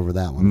power over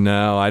that one.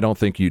 No, I don't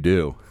think you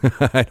do.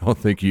 I don't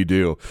think you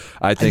do.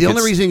 I think the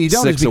only reason you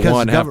don't is because 6 to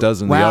 1, half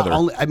dozen the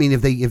other.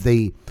 If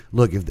they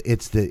look, if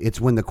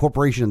it's when the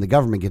corporation and the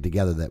government get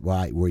together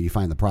where you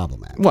find the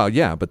problem at. Well,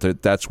 yeah,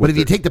 but that's what. But if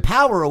you take the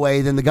power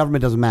away, then the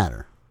government doesn't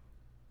matter.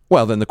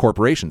 Well, then the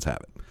corporations have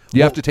it.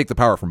 You have to take the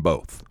power from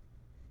both.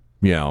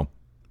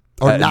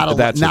 Or not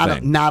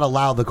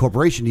allow the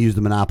corporation to use the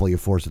monopoly of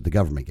force that the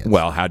government gets.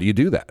 Well, how do you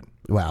do that?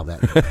 Well,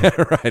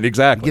 that right,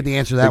 exactly. You get the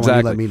answer to that one.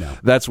 You let me know.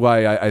 That's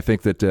why I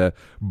think that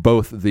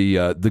both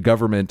the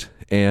government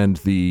and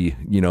the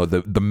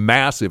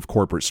massive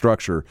corporate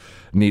structure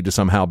need to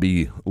somehow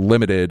be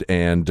limited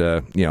and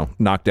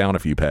knocked down a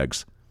few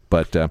pegs.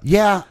 But I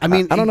don't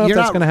know if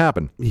that's going to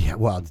happen. Yeah,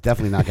 well, it's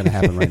definitely not going to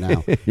happen right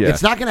now. Yeah.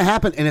 It's not going to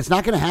happen, and it's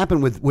not going to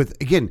happen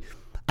with again.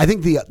 I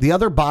think the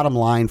other bottom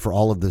line for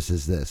all of this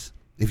is this.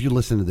 If you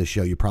listen to this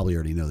show, you probably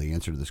already know the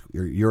answer to this.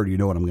 You already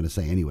know what I'm going to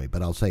say anyway,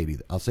 but I'll say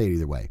it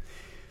either way.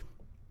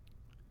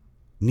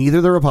 Neither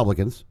the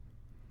Republicans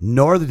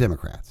nor the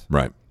Democrats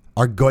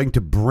are going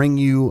to bring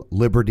you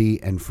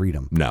liberty and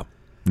freedom.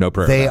 No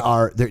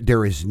prayer.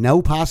 There is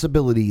no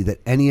possibility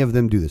that any of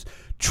them do this.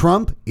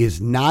 Trump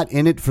is not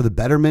in it for the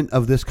betterment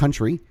of this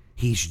country.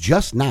 He's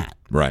just not.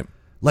 Right.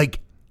 Like,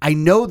 I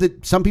know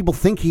that some people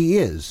think he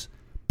is,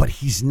 but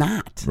he's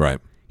not. Right.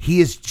 He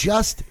is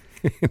just...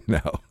 No.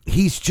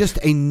 He's just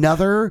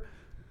another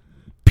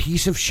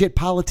piece of shit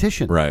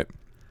politician. Right.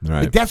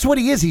 Like, that's what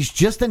he is. He's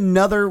just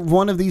another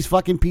one of these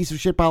fucking piece of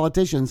shit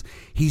politicians.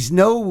 He's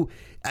no...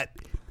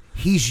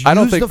 I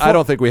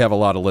don't think we have a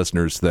lot of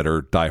listeners that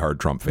are diehard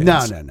Trump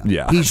fans. No.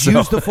 Yeah, he's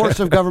used the force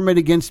of government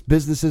against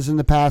businesses in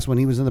the past when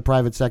he was in the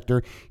private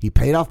sector. He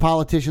paid off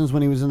politicians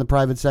when he was in the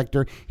private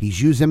sector. He's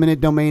used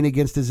eminent domain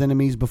against his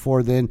enemies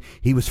before then.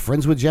 He was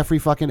friends with Jeffrey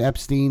fucking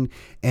Epstein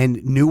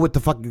and knew what the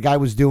fuck the guy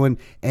was doing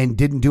and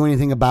didn't do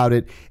anything about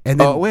it. And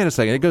then, wait a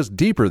second. It goes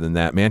deeper than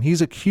that, man.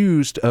 He's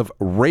accused of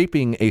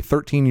raping a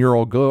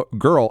 13-year-old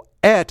girl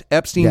at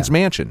Epstein's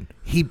mansion.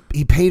 He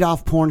paid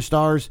off porn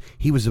stars.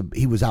 He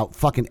was out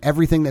fucking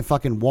everything that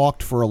fucking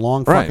walked for a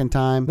long fucking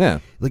time. Yeah.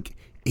 Like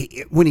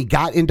when he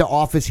got into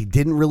office, he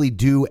didn't really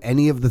do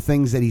any of the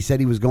things that he said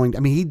he was going to.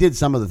 I mean, he did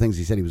some of the things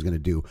he said he was going to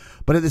do,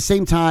 but at the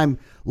same time,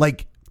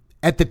 like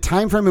at the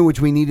time frame in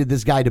which we needed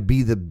this guy to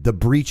be the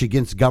breach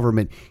against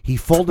government, he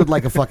folded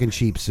like a fucking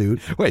cheap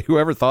suit. Wait,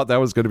 whoever thought that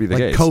was going to be the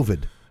case?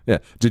 COVID. Yeah.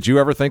 Did you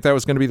ever think that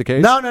was going to be the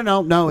case?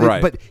 No.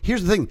 Right. But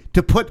here's the thing: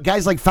 to put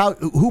guys like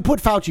who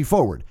put Fauci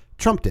forward?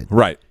 Trump did.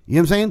 Right. You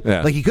know what I'm saying?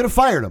 Yeah. Like, he could have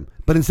fired him,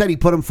 but instead he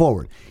put him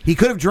forward. He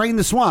could have drained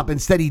the swamp.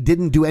 Instead, he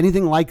didn't do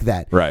anything like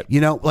that. Right.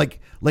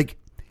 Like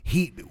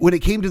he when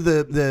it came to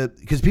the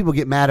because people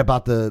get mad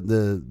about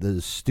the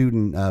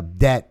student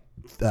debt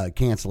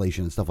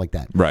cancellation and stuff like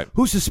that. Right.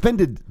 Who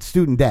suspended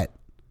student debt?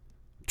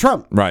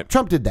 Trump. Right.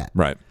 Trump did that.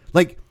 Right.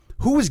 Like,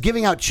 who was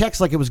giving out checks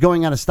like it was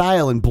going out of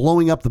style and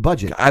blowing up the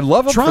budget? I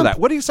love him Trump. for that.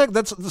 What do you say?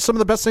 That's some of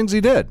the best things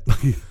he did.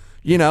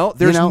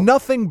 There's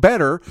nothing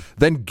better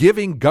than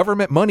giving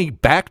government money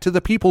back to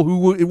the people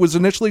who it was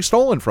initially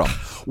stolen from.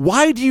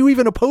 Why do you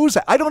even oppose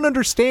that? I don't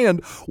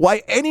understand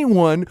why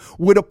anyone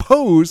would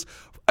oppose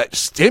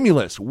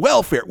stimulus,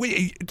 welfare.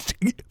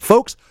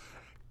 Folks,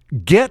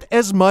 get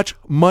as much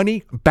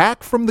money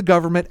back from the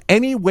government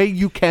any way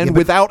you can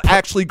without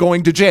actually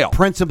going to jail.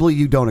 Principally,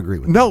 you don't agree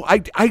with that. No,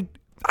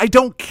 I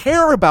don't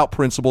care about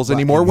principles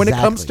anymore when it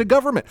comes to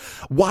government.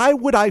 Why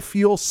would I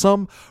feel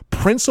some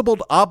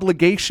principled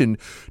obligation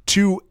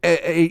to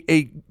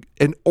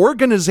an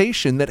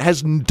organization that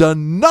has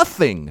done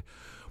nothing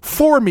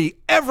for me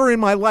ever in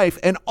my life,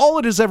 and all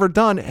it has ever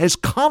done has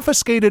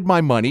confiscated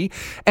my money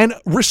and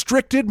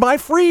restricted my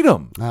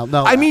freedom? Well,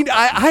 no, I mean,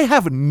 I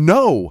have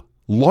no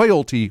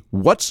loyalty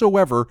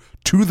whatsoever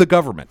to the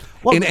government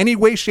in any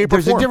way, shape, or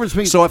there's a form. difference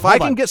between- So if I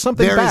hold can on. get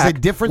something There is a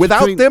back difference without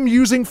between- them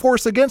using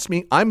force against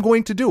me, I'm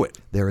going to do it.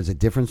 There is a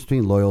difference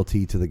between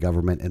loyalty to the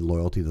government and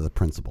loyalty to the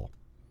principle.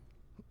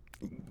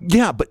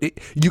 Yeah, but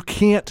you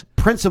can't.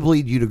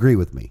 Principally, you'd agree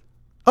with me.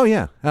 Oh,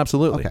 yeah,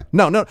 absolutely. Okay.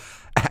 No.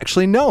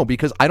 Actually, no,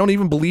 because I don't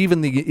even believe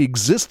in the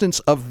existence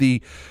of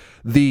the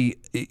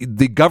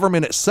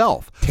government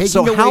itself. Taking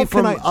so how away can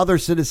from I, other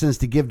citizens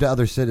to give to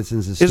other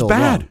citizens is is still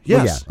bad. wrong.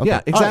 Yes. Well, yeah,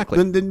 okay. Exactly.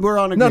 All right, then we're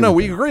on No, agreement.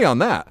 we there. agree on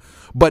that.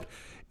 But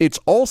it's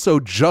also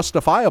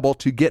justifiable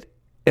to get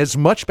as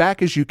much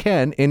back as you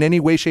can in any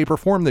way, shape, or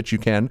form that you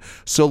can,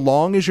 so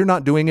long as you're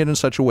not doing it in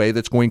such a way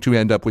that's going to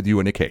end up with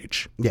you in a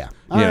cage. Yeah.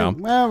 You know?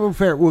 Well, we're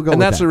fair. We'll go And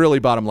with that's that. the really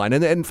bottom line.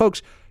 And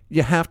folks,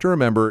 you have to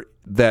remember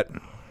that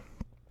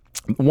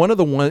one of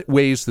the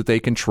ways that they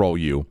control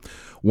you,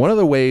 one of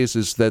the ways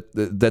is that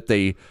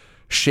they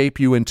shape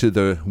you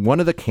into one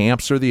of the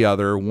camps or the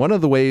other. One of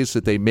the ways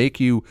that they make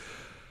you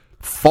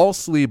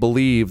falsely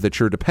believe that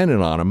you're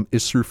dependent on them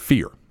is through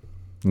fear.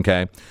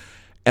 Okay?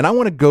 And I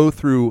want to go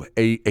through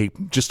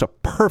just a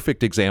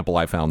perfect example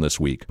I found this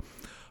week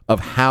of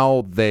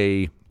how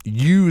they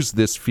use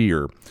this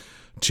fear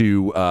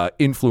to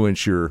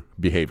influence your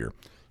behavior.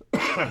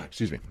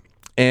 Excuse me.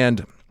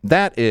 And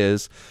that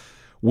is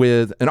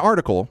with an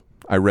article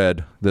I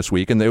read this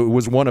week, and it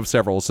was one of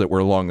several that were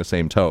along the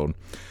same tone.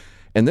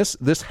 And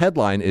this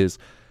headline is,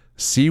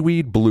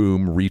 Seaweed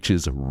Bloom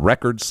Reaches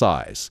Record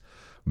Size.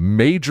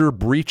 Major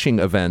breaching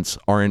events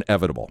are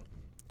inevitable.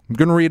 I'm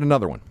going to read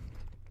another one.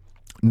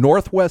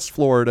 Northwest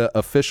Florida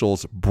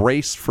officials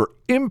brace for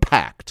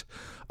impact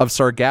of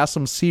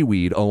sargassum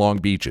seaweed along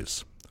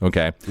beaches.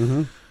 Okay.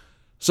 Mm-hmm.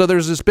 So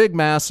there's this big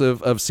mass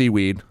of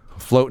seaweed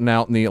floating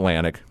out in the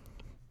Atlantic.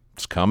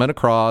 It's coming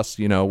across,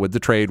 with the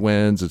trade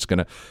winds. It's going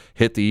to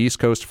hit the east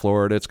coast of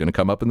Florida. It's going to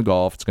come up in the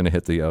Gulf. It's going to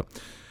hit the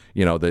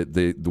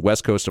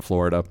west coast of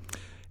Florida.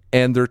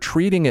 And they're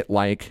treating it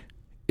like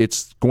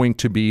it's going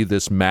to be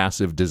this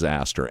massive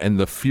disaster. And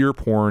the fear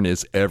porn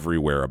is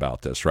everywhere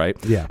about this, right?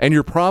 Yeah. And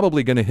you're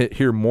probably going to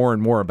hear more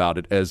and more about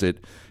it as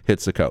it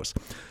hits the coast.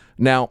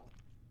 Now,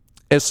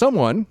 as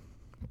someone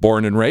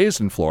born and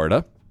raised in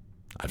Florida,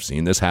 I've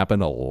seen this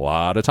happen a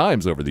lot of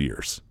times over the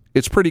years.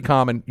 It's pretty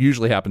common.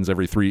 Usually happens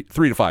every 3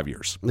 to 5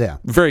 years. Yeah.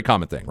 Very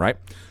common thing, right?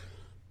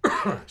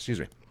 Excuse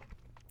me.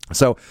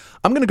 So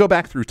I'm going to go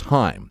back through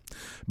time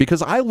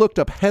because I looked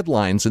up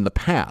headlines in the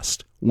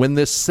past when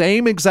this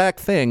same exact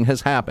thing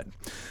has happened.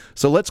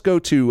 So let's go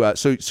to,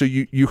 so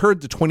you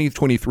heard the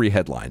 2023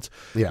 headlines.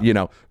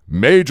 Yeah.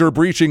 Major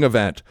breaching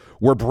event.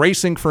 We're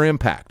bracing for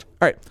impact.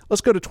 All right,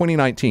 let's go to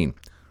 2019.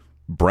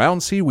 Brown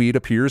seaweed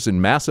appears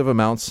in massive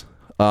amounts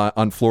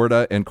on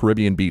Florida and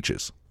Caribbean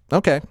beaches.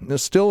 Okay,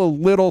 it's still a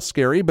little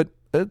scary, but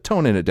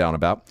toning it down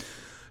about.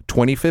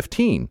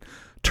 2015.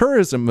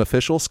 Tourism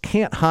officials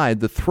can't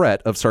hide the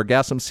threat of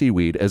sargassum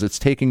seaweed as it's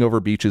taking over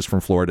beaches from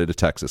Florida to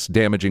Texas,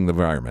 damaging the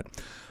environment.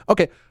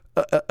 Okay,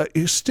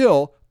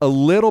 still a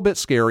little bit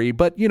scary,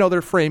 but,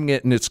 they're framing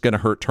it and it's going to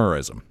hurt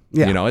tourism.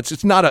 Yeah.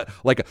 It's not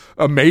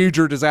a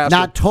major disaster.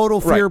 Not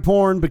total fear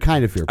porn, but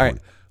kind of fear All porn.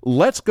 right,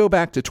 let's go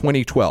back to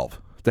 2012.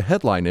 The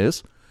headline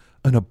is,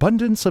 An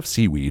Abundance of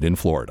Seaweed in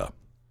Florida.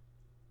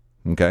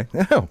 Okay,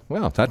 oh,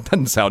 well, that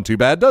doesn't sound too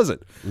bad, does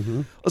it?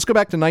 Mm-hmm. Let's go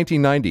back to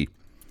 1990.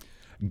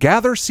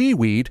 Gather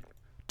seaweed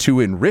to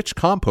enrich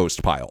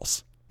compost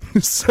piles.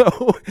 So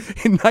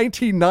in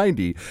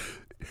 1990,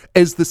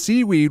 as the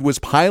seaweed was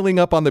piling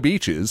up on the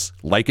beaches,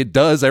 like it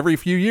does every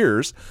few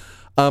years,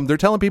 they're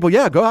telling people,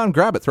 yeah, go out and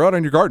grab it. Throw it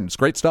on your garden. It's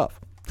great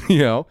stuff. Is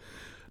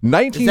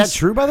that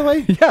true, by the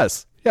way?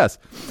 Yes.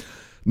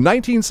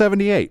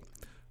 1978.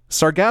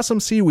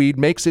 Sargassum seaweed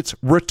makes its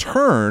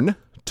return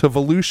to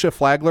Volusia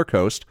Flagler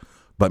Coast,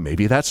 but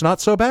maybe that's not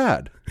so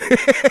bad.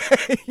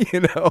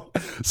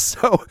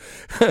 So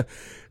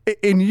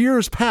in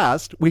years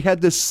past, we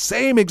had this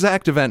same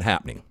exact event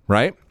happening,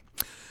 right?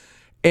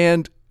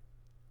 And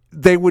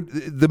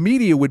the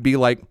media would be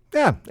like,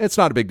 yeah, it's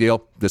not a big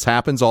deal. This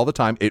happens all the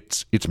time.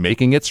 It's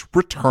making its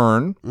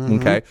return,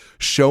 okay,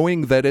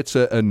 showing that it's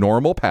a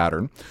normal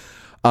pattern.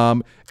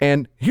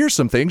 And here's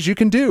some things you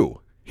can do,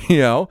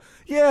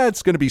 Yeah,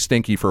 it's going to be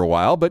stinky for a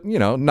while, but,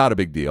 not a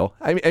big deal.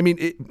 I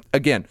mean,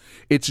 again,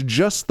 it's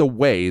just the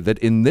way that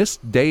in this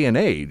day and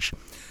age,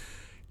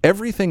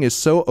 everything is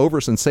so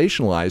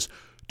over-sensationalized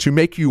to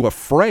make you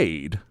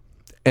afraid,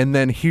 and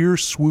then here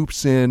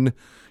swoops in,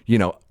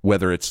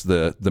 whether it's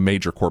the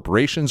major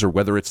corporations or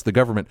whether it's the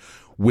government,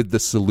 with the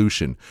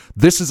solution.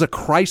 This is a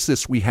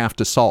crisis we have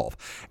to solve.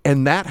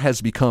 And that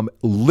has become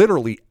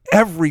literally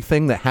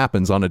everything that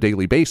happens on a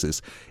daily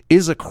basis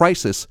is a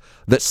crisis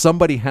that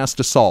somebody has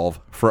to solve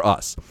for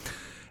us.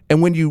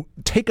 And when you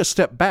take a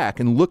step back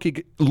and look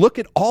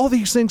at all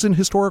these things in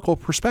historical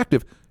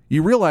perspective,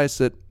 you realize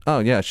that, oh,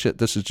 yeah, shit,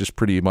 this is just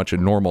pretty much a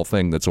normal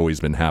thing that's always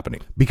been happening.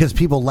 Because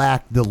people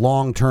lack the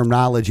long-term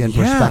knowledge and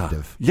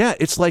perspective. Yeah,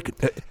 it's like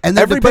And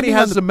everybody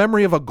has the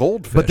memory of a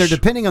goldfish. But they're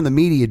depending on the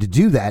media to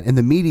do that, and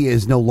the media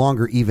is no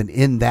longer even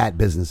in that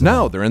business.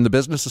 No, they're in the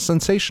business of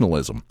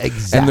sensationalism.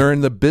 Exactly. And they're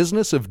in the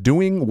business of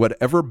doing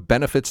whatever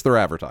benefits their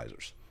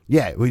advertisers.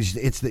 Yeah,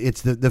 it's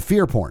the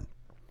fear porn.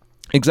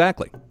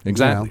 Exactly. You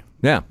know?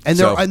 Yeah. And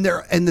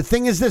the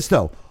thing is this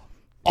though,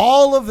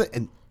 all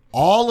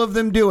of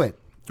them do it.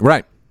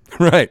 Right.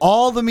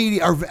 All the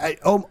media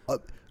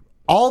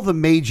all the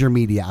major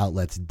media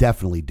outlets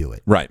definitely do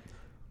it. Right.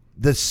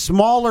 The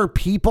smaller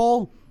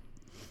people,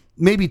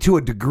 maybe to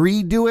a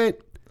degree, do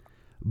it,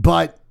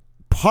 but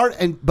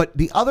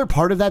the other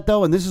part of that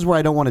though, and this is where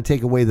I don't want to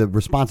take away the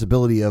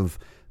responsibility of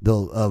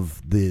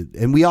the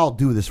and we all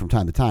do this from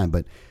time to time,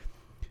 but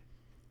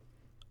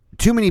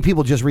too many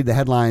people just read the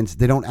headlines.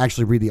 They don't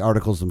actually read the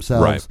articles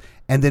themselves. Right.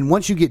 And then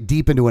once you get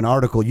deep into an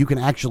article, you can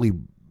actually,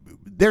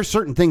 there's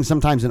certain things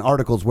sometimes in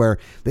articles where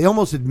they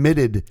almost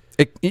admitted.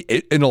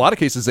 In a lot of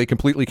cases, they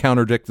completely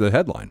contradict the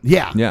headline.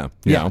 Yeah. Yeah.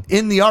 You know.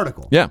 In the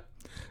article. Yeah.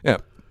 Yeah.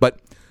 But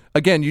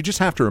again, you just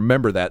have to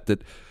remember that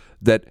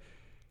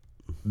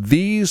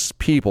these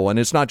people, and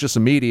it's not just the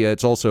media,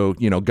 it's also,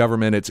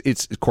 government,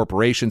 it's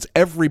corporations,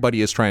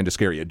 everybody is trying to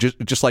scare you.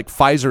 Just like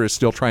Pfizer is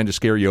still trying to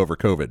scare you over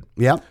COVID.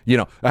 Yeah.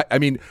 I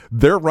mean,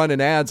 they're running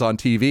ads on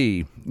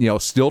TV,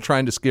 still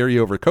trying to scare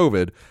you over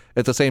COVID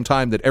at the same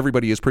time that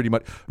everybody is pretty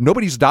much,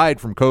 nobody's died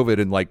from COVID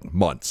in like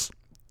months.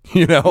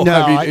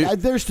 No,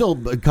 there's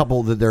still a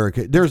couple that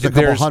there's a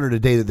couple hundred a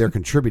day that they're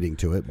contributing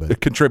to it,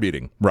 but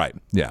contributing. Right.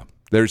 Yeah.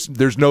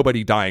 There's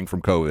nobody dying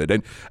from COVID.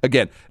 And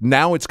again,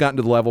 now it's gotten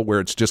to the level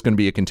where it's just going to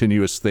be a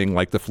continuous thing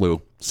like the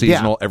flu,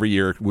 seasonal every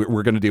year.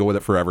 We're going to deal with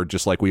it forever,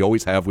 just like we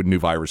always have with new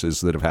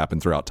viruses that have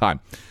happened throughout time.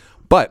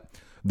 But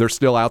they're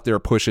still out there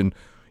pushing,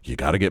 you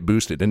got to get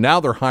boosted. And now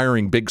they're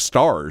hiring big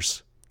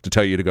stars to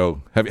tell you to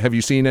go. Have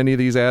you seen any of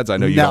these ads? I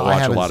know you don't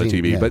watch a lot of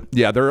TV, but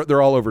yeah,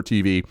 they're all over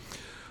TV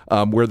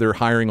where they're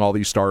hiring all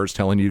these stars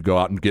telling you to go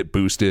out and get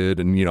boosted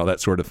and,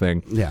 that sort of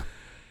thing. Yeah.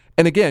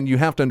 And again, you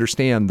have to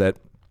understand that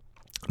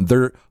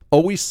they're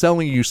always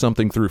selling you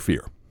something through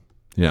fear.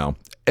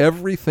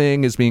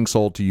 Everything is being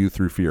sold to you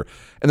through fear.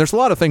 And there's a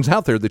lot of things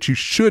out there that you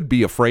should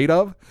be afraid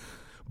of,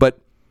 but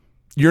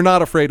you're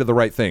not afraid of the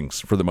right things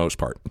for the most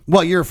part.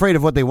 Well, you're afraid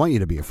of what they want you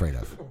to be afraid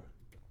of.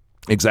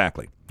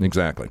 Exactly.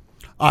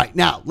 All right,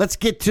 now let's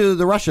get to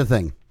the Russia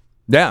thing.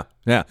 Yeah.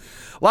 A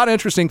lot of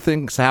interesting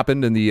things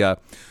happened in the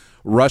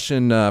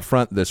Russian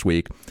front this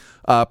week.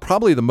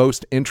 Probably the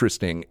most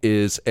interesting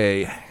is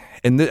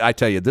I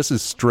tell you, this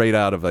is straight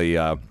out of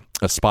a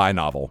spy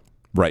novel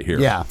right here.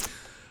 Yeah.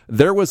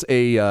 There was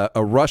a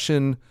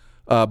Russian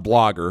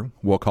blogger,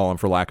 we'll call him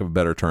for lack of a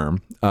better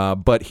term,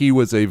 but he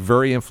was a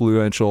very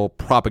influential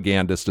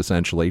propagandist,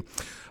 essentially,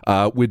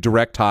 with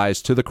direct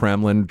ties to the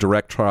Kremlin,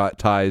 direct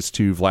ties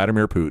to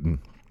Vladimir Putin.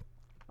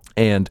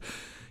 And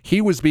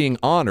he was being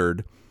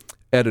honored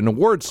at an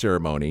award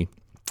ceremony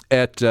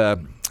at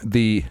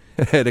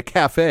a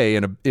cafe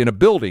in a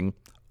building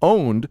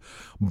owned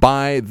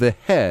by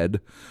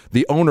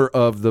the owner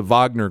of the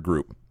Wagner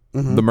Group.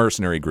 Mm-hmm. The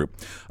mercenary group.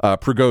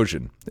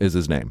 Prigozhin is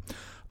his name.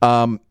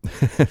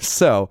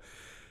 So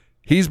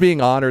he's being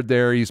honored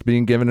there. He's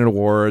being given an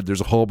award. There's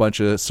a whole bunch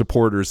of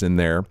supporters in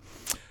there.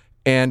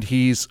 And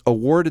he's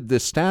awarded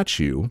this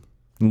statue,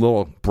 a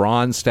little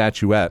bronze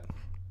statuette.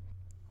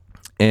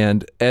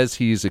 And as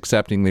he's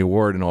accepting the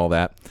award and all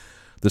that,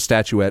 the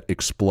statuette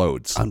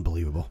explodes.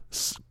 Unbelievable.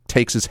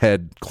 Takes his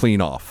head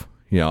clean off.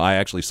 I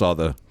actually saw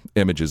the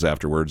images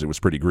afterwards. It was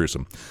pretty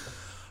gruesome.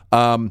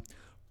 But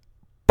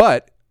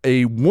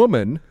a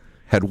woman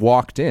had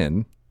walked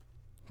in,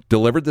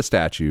 delivered the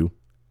statue,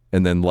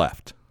 and then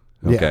left.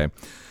 Okay.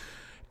 Yeah.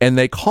 And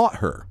they caught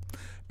her.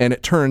 And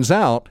it turns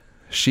out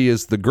she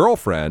is the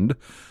girlfriend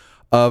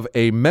of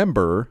a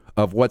member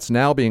of what's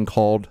now being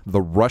called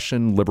the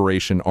Russian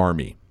Liberation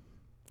Army.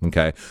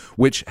 Okay.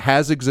 Which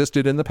has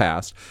existed in the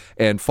past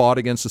and fought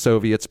against the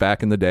Soviets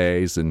back in the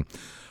days. And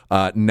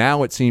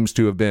now it seems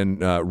to have been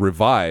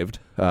revived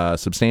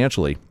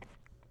substantially.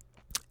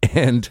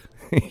 And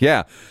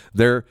yeah,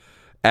 they're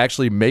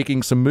actually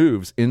making some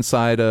moves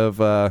inside of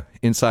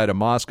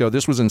Moscow.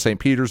 This was in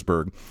St.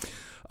 Petersburg.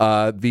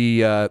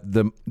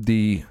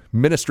 The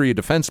Ministry of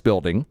Defense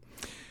building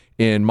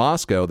in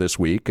Moscow this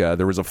week,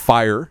 there was a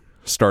fire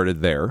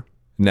started there.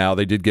 Now,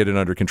 they did get it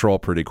under control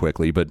pretty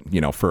quickly, but,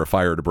 for a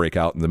fire to break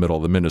out in the middle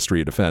of the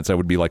Ministry of Defense, that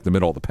would be like the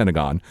middle of the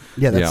Pentagon.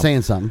 Yeah, that's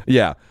saying something.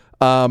 Yeah.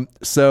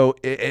 So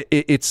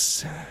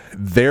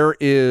there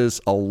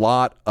is a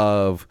lot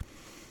of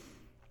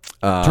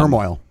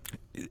turmoil.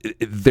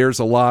 There's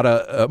a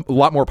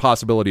lot more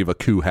possibility of a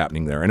coup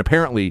happening there. And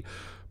apparently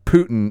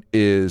Putin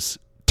is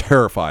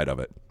terrified of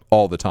it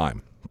all the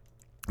time.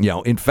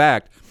 In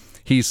fact,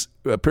 he's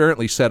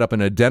apparently set up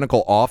an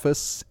identical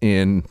office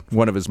in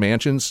one of his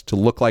mansions to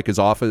look like his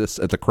office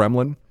at the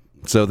Kremlin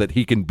so that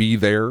he can be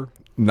there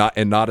not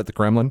at the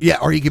Kremlin. Yeah,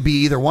 or he could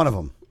be either one of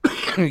them.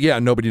 Yeah,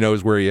 nobody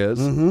knows where he is.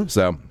 Mm-hmm.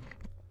 So,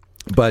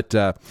 But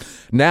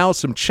now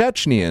some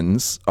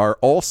Chechens are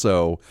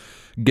also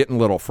getting a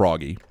little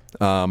froggy,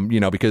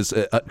 because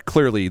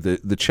clearly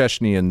the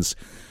Chechens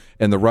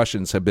and the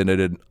Russians have been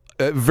at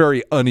a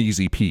very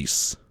uneasy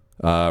peace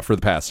for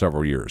the past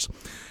several years.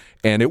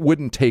 And it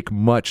wouldn't take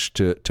much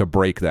to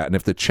break that. And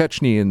if the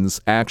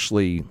Chechens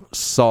actually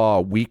saw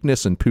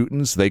weakness in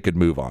Putin's, they could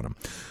move on him.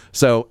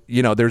 So,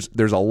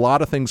 there's a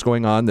lot of things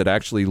going on that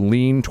actually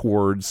lean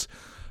towards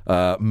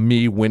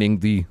me winning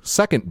the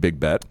second big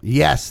bet.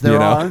 Yes, there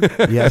are.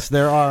 Yes,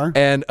 there are.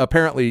 And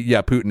apparently,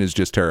 Putin is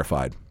just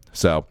terrified.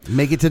 So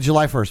make it to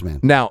July 1st, man.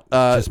 Now,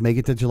 just make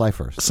it to July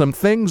 1st. Some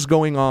things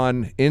going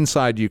on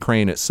inside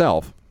Ukraine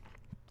itself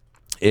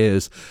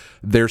is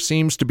there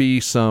seems to be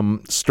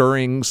some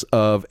stirrings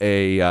of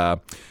a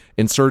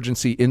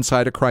insurgency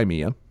inside of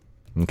Crimea.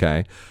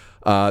 Okay,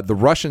 the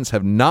Russians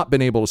have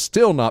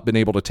still not been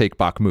able to take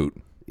Bakhmut.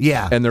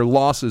 Yeah, and their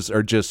losses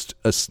are just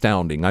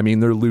astounding. I mean,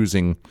 they're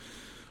losing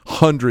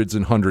hundreds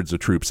and hundreds of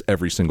troops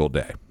every single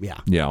day. Yeah,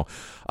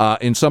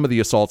 in some of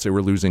the assaults, they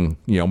were losing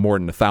more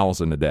than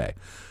 1,000 a day.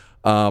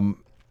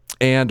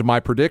 And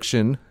my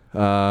prediction,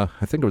 I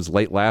think it was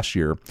late last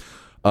year,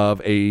 of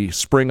a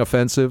spring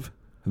offensive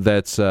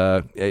that's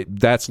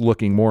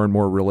looking more and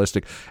more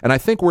realistic. And I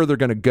think where they're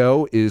going to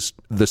go is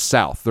the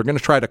south. They're going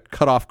to try to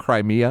cut off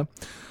Crimea,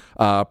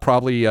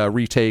 probably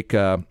retake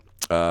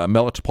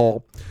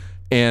Melitopol,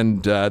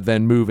 and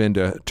then move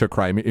into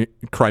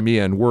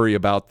Crimea and worry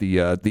about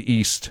the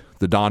east,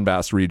 the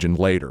Donbass region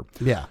later.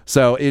 Yeah.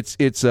 So it's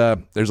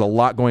there's a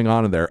lot going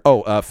on in there.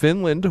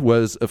 Finland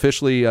was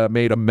officially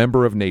made a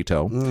member of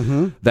NATO.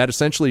 Mm-hmm. That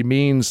essentially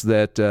means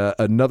that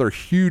another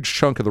huge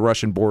chunk of the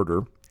Russian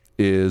border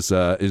is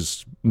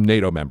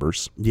NATO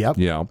members. Yep.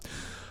 Yeah.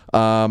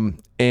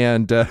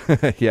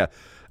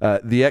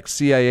 The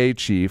ex-CIA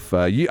chief,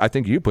 I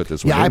think you put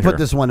this one in I put here.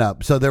 this one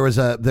up. So there was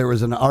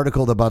an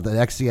article about the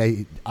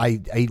ex-CIA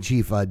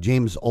chief,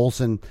 James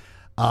Olson,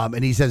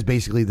 and he says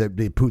basically that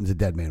Putin's a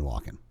dead man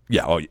walking.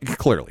 Yeah,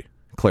 clearly.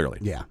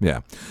 Yeah. Yeah.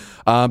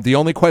 The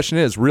only question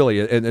is really,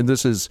 and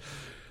this is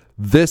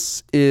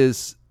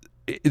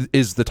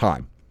the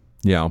time.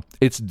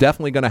 It's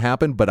definitely going to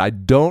happen, but I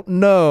don't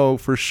know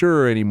for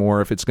sure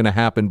anymore if it's going to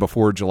happen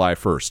before July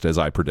 1st, as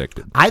I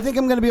predicted. I think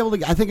I'm going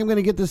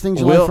to get this thing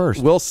July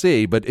 1st. We'll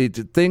see, but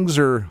things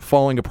are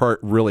falling apart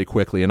really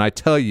quickly. And I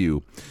tell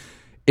you,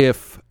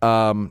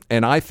 and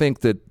I think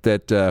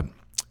that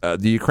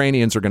the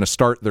Ukrainians are going to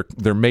start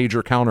their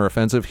major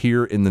counteroffensive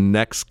here in the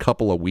next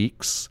couple of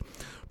weeks,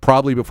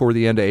 probably before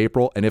the end of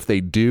April. And if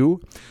they do,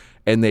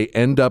 and they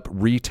end up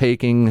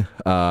retaking,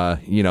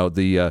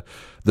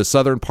 the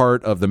southern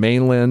part of the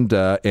mainland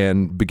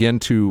and begin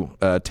to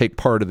take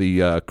part of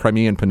the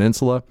Crimean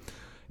Peninsula,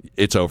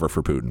 it's over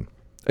for Putin.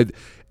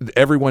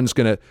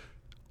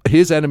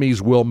 His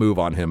enemies will move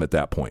on him at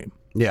that point.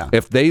 Yeah.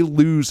 If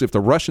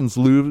the Russians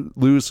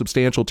lose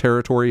substantial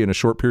territory in a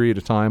short period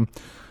of time,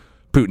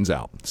 Putin's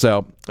out.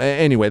 So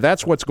anyway,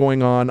 that's what's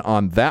going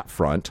on that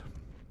front.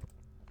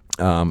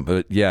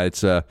 But yeah,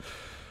 it's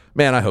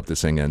man, I hope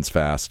this thing ends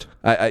fast.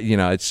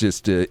 It's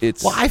just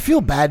it's. Well, I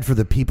feel bad for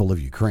the people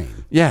of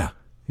Ukraine. Yeah.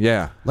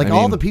 Yeah.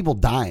 All the people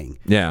dying.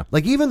 Yeah.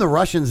 Like even the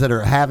Russians that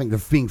are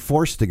being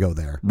forced to go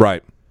there.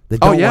 Right. They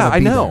don't I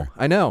be know. there.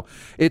 I know.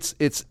 It's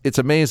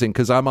amazing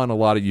because I'm on a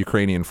lot of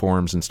Ukrainian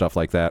forums and stuff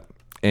like that.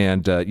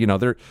 And,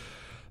 they're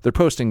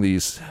posting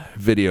these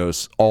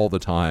videos all the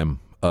time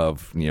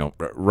of,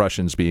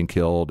 Russians being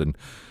killed and,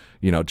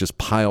 just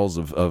piles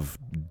of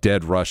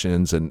dead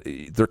Russians. And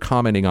they're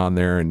commenting on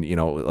there and,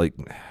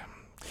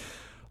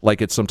 like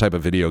it's some type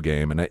of video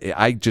game. And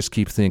I just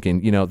keep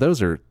thinking,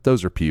 those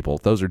are people.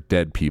 Those are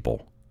dead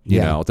people.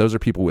 Those are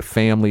people with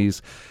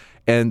families.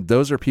 And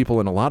those are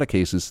people in a lot of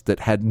cases that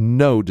had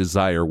no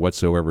desire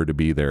whatsoever to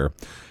be there.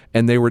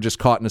 And they were just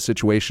caught in a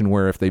situation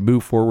where if they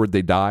move forward,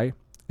 they die.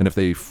 And if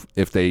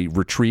they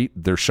retreat,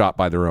 they're shot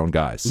by their own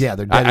guys. Yeah,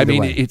 they're dead either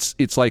way.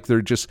 It's like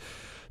they're just...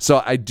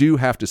 So I do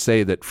have to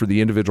say that for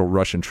the individual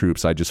Russian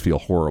troops, I just feel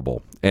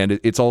horrible. And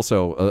it's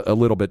also a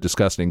little bit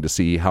disgusting to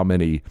see how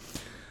many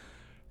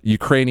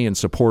Ukrainian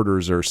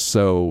supporters are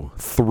so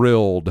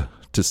thrilled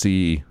to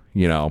see,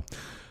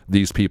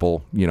 these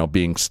people,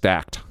 being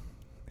stacked.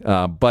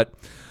 But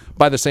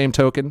by the same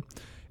token,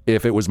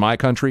 if it was my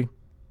country,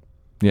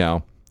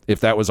 if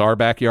that was our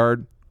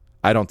backyard,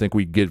 I don't think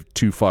we'd give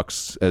two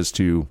fucks as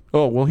to, he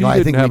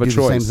didn't have a choice.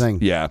 The same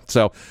thing. Yeah.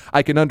 So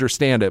I can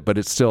understand it, but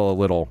it's still a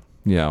little,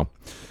 Well,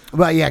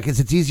 yeah, because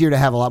it's easier to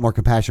have a lot more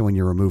compassion when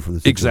you're removed from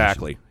the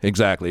situation.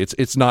 Exactly.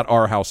 It's not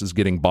our house is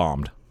getting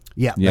bombed.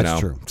 Yeah, that's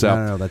true. So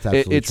no, that's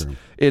absolutely true.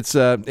 It's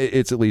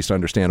at least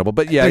understandable.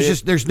 But yeah,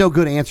 there's no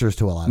good answers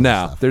to a lot of this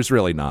stuff. There's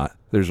really not.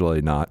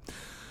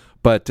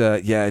 But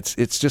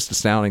it's just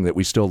astounding that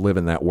we still live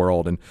in that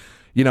world. And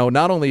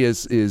not only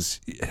is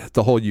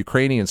the whole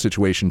Ukrainian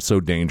situation so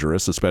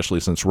dangerous, especially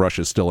since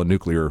Russia's still a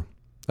nuclear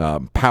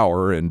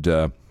power,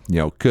 and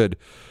could.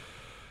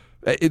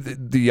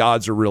 The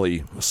odds are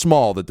really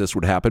small that this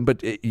would happen,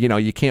 but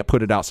you can't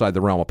put it outside the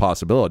realm of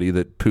possibility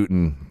that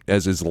Putin,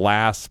 as his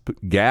last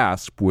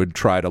gasp, would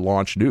try to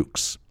launch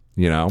nukes.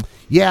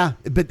 Yeah,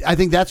 but I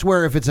think that's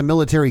where if it's a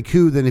military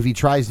coup, then if he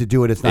tries to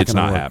do it, it's not going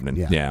to work. Happening.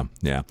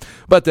 Yeah.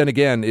 But then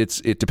again,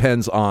 it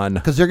depends on,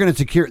 because they're going to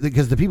secure,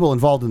 because the people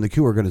involved in the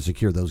coup are going to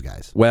secure those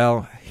guys.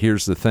 Well,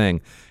 here's the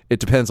thing. It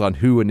depends on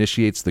who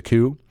initiates the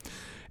coup.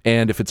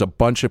 And if it's a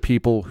bunch of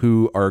people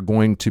who are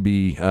going to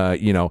be,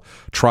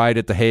 tried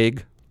at The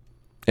Hague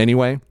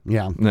anyway,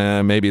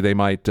 maybe they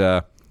might,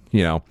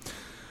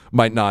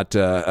 might not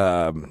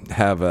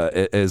have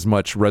as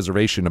much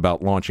reservation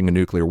about launching a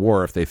nuclear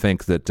war if they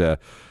think that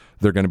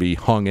they're going to be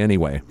hung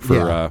anyway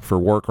for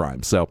war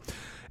crimes. So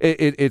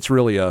it's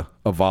really a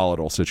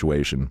volatile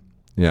situation.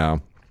 Yeah.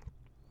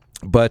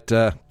 But,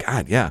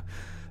 God, yeah.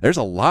 There's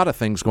a lot of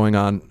things going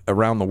on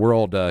around the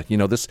world. This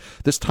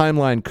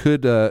timeline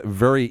could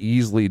very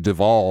easily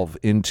devolve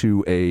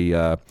into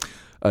a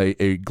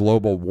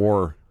global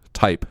war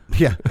type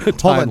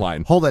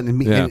timeline. Hold on.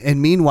 And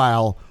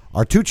meanwhile,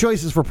 our two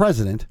choices for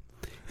president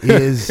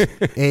is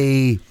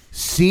a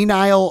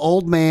senile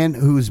old man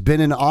who's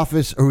been in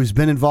office or who's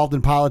been involved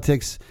in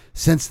politics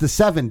since the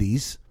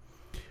 70s,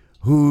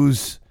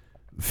 whose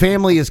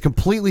family is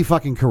completely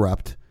fucking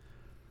corrupt,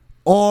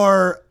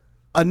 or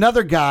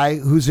another guy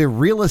who's a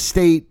real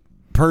estate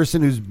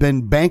person who's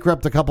been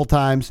bankrupt a couple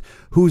times,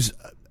 who's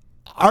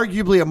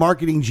arguably a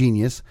marketing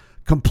genius,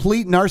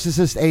 complete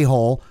narcissist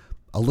a-hole,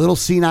 a little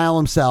senile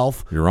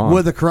himself. You're wrong.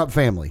 With a corrupt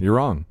family. You're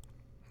wrong.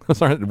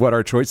 That's not what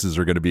our choices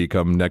are going to be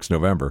come next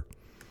November.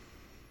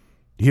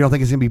 You don't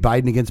think it's going to be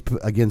Biden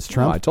against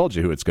Trump? No, I told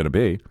you who it's going to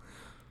be.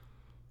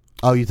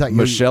 Oh, you thought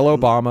Michelle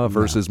Obama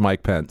versus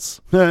Mike Pence.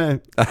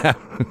 I'm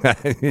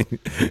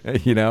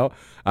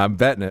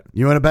betting it.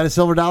 You want to bet a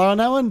silver dollar on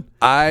that one?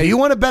 Do you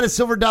want to bet a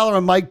silver dollar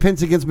on Mike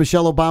Pence against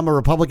Michelle Obama,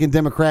 Republican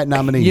Democrat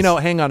nominees?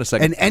 Hang on a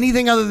second. And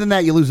anything other than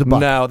that, you lose a buck.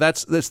 No,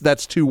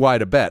 that's too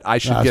wide a bet. I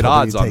should get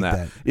odds on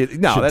that.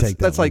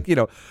 That's like,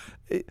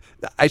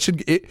 I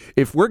should,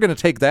 if we're going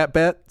to take that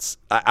bet,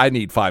 I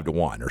need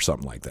 5-1 or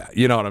something like that.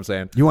 You know what I'm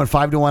saying? You want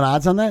 5-1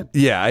 odds on that?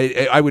 Yeah,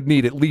 I would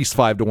need at least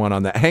 5-1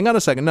 on that. Hang on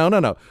a second.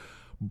 No.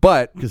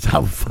 But because I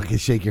would fucking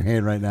shake your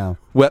hand right now.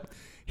 Well,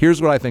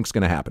 here's what I think is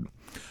going to happen.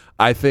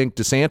 I think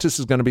DeSantis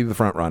is going to be the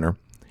front runner.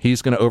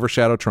 He's going to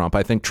overshadow Trump.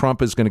 I think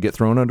Trump is going to get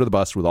thrown under the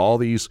bus with all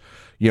these,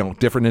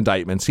 different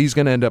indictments. He's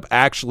going to end up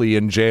actually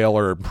in jail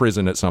or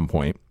prison at some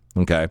point.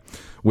 Okay,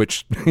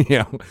 which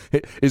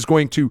is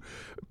going to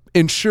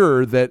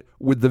ensure that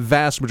with the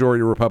vast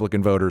majority of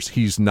Republican voters,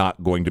 he's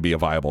not going to be a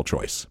viable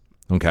choice.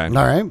 Okay,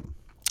 all right.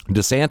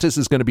 DeSantis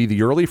is going to be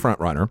the early front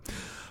runner.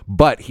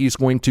 But he's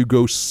going to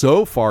go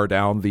so far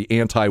down the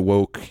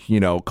anti-woke,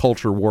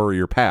 culture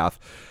warrior path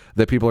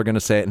that people are going to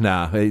say,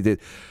 nah,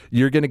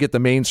 you're going to get the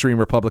mainstream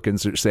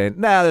Republicans that are saying,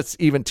 nah, that's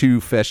even too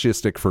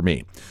fascistic for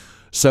me.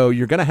 So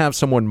you're going to have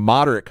someone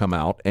moderate come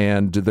out,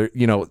 and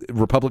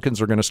Republicans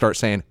are going to start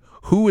saying,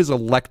 who is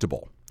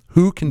electable?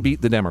 Who can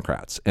beat the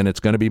Democrats? And it's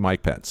going to be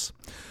Mike Pence.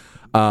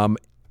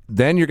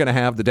 Then you're going to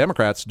have the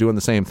Democrats doing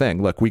the same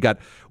thing. Look, we got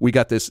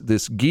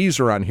this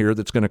geezer on here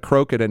that's going to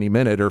croak at any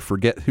minute or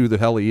forget who the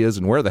hell he is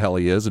and where the hell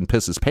he is and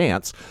piss his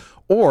pants.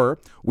 Or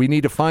we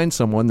need to find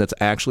someone that's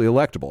actually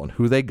electable. And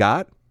who they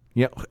got?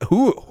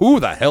 Who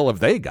the hell have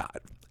they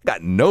got?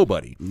 Got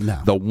nobody. No.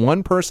 The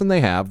one person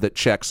they have that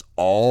checks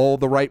all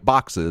the right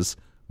boxes,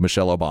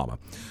 Michelle Obama.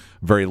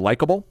 Very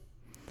likable,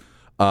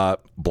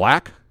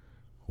 black,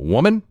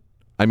 woman.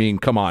 I mean,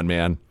 come on,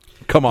 man.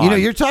 Come on.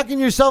 You're talking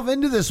yourself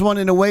into this one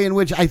in a way in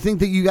which I think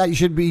that you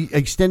should be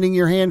extending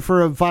your hand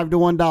for a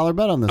 $5-1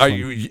 bet on this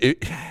one.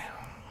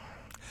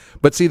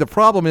 But see, the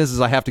problem is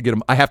I have to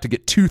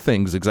get two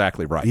things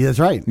exactly right. Yeah, that's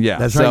right. Yeah,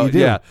 that's right. You do.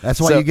 Yeah. That's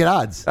why you get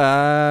odds.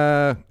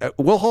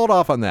 We'll hold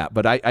off on that,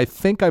 but I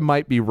think I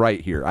might be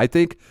right here. I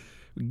think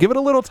give it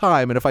a little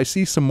time, and if I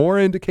see some more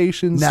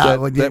indications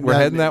that we're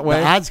heading that way,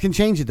 the odds can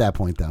change at that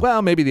point, though.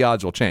 Well, maybe the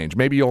odds will change.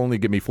 Maybe you'll only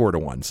give me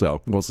 4-1.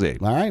 So we'll see.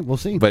 All right, we'll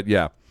see. But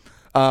yeah.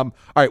 All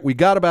right, we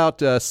got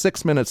about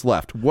 6 minutes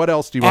left. What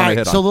else do you want to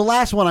hit on? So the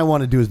last one I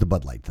want to do is the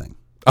Bud Light thing.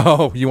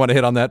 Oh, you want to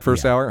hit on that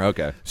first hour?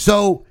 Okay.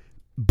 So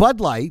Bud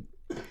Light,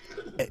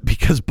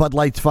 because Bud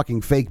Light's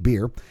fucking fake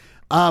beer,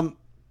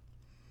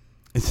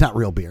 it's not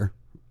real beer.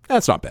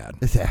 That's not bad.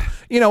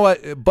 You know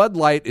what? Bud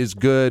Light is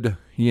good,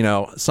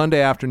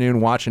 Sunday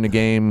afternoon watching a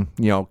game,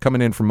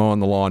 coming in from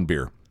mowing the lawn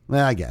beer.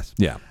 Well, I guess.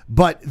 Yeah.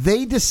 But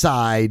they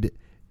decide,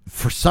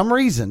 for some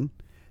reason,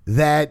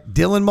 that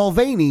Dylan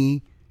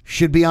Mulvaney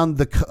should be on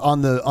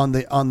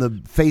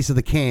the face of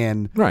the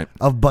can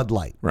of Bud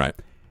Light. Right.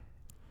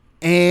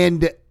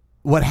 And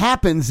what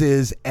happens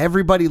is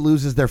everybody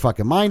loses their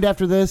fucking mind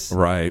after this.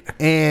 Right.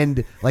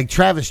 And like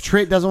Travis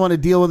Tritt doesn't want to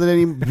deal with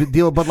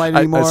Bud Light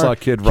anymore. I saw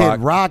Kid Rock.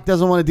 Kid Rock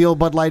doesn't want to deal with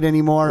Bud Light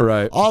anymore.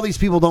 Right. All these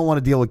people don't want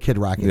to deal with Kid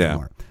Rock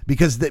anymore.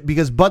 Because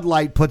Bud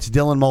Light puts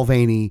Dylan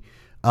Mulvaney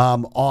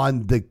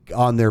on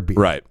their beer.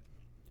 Right.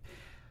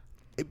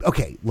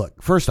 Okay,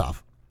 look, first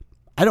off,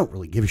 I don't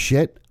really give a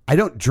shit. I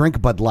don't drink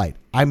Bud Light.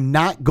 I'm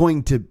not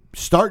going to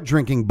start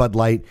drinking Bud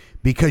Light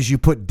because you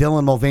put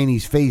Dylan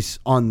Mulvaney's face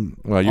on.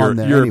 Well, you're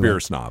anyway. a beer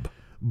snob.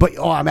 But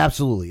I'm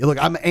absolutely.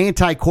 Look, I'm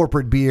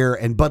anti-corporate beer,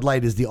 and Bud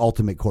Light is the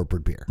ultimate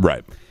corporate beer.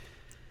 Right.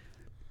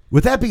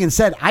 With that being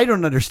said, I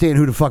don't understand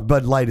who the fuck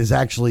Bud Light is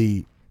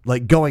actually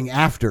like going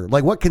after.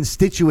 Like, what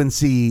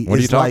constituency? What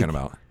are you talking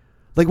about?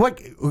 Like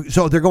what?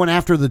 So they're going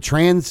after the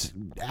trans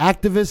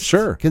activists?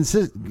 Sure.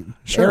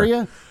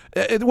 Area?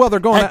 Well, they're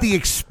going at the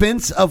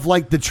expense of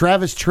like the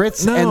Travis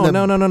Tritts no, and the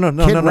no.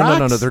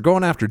 They're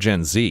going after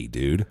Gen Z,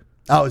 dude.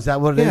 Oh, is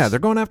that what it is? Yeah, they're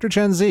going after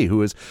Gen Z,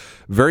 who is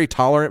very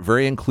tolerant,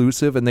 very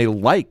inclusive, and they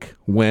like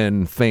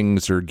when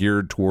things are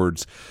geared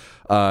towards,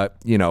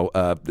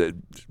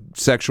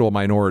 sexual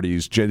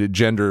minorities,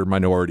 gender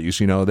minorities.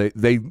 You know,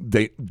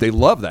 they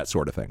love that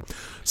sort of thing.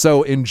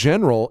 So in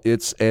general,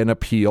 it's an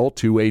appeal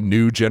to a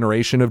new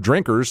generation of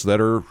drinkers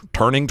that are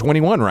turning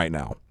 21 right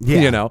now.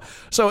 Yeah. You know,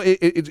 so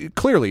it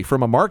clearly,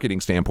 from a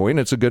marketing standpoint,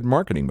 it's a good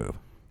marketing move.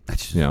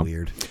 That's just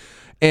weird.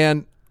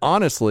 And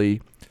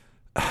honestly,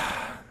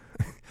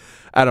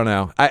 I don't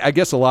know. I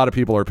guess a lot of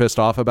people are pissed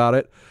off about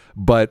it.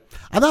 But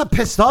I'm not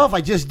pissed off.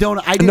 I just don't.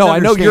 I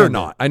know you're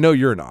not. I know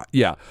you're not.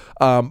 Yeah.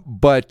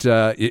 But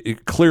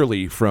it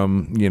clearly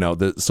from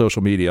the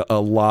social media, a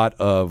lot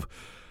of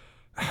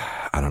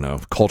I don't know,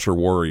 culture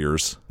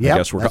warriors. Yeah. I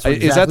guess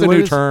is that the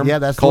new term? Yeah,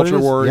 that's culture what it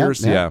is.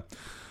 warriors. Yeah.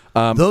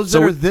 Those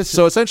so are this.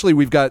 So essentially,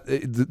 we've got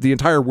the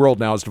entire world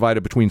now is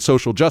divided between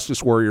social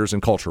justice warriors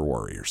and culture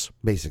warriors.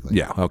 Basically.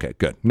 Yeah. Okay.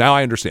 Good. Now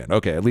I understand.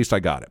 Okay. At least I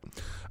got it.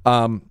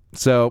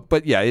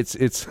 But yeah,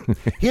 it's.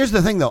 Here's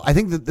the thing, though. I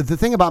think the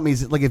thing about me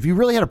is that, like, if you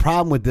really had a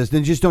problem with this,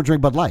 then just don't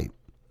drink Bud Light.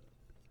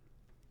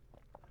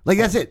 Like,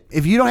 that's it.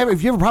 If you have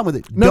a problem with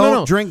it,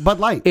 don't drink Bud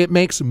Light. It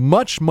makes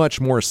much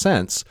more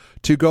sense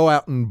to go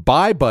out and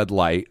buy Bud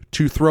Light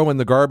to throw in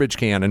the garbage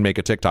can and make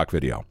a TikTok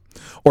video,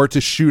 or to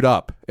shoot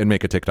up and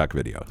make a TikTok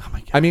video. Oh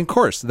my God. I mean, of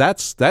course,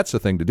 that's the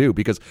thing to do,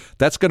 because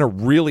that's going to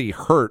really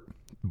hurt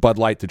Bud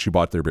Light that you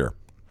bought their beer.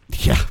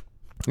 Yeah.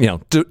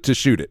 To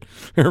shoot it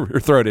or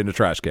throw it in a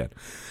trash can.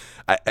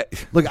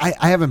 Look,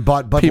 I haven't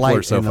bought Bud people Light. People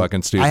are so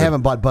fucking stupid. I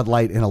haven't bought Bud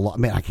Light in a lot.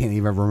 Man, I can't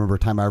even remember a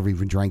time I ever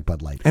even drank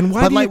Bud Light. And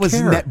why Bud do Light you was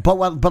care?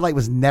 Bud Light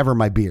was never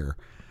my beer.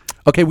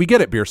 Okay, we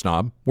get it, beer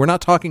snob. We're not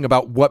talking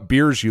about what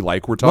beers you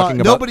like. We're talking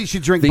about nobody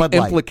should drink the Bud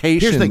Light.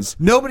 implications. Here's the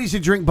thing. Nobody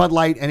should drink Bud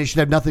Light, and it should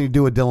have nothing to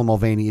do with Dylan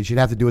Mulvaney. It should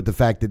have to do with the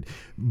fact that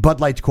Bud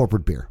Light's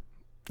corporate beer.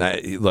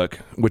 Look,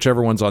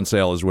 whichever one's on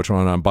sale is which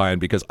one I'm buying,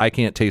 because I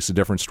can't taste the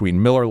difference between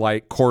Miller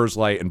Lite, Coors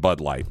Light, and Bud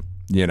Light.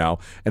 And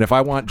if I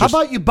want, how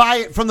about you buy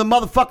it from the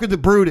motherfucker that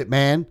brewed it,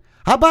 man?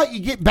 How about you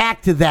get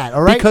back to that?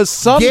 All right, because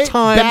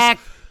sometimes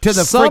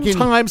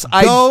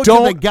I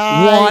don't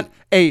want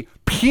a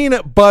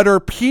peanut butter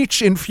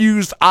peach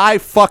infused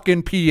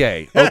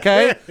IPA.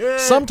 Okay,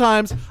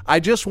 sometimes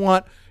I just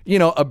want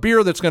a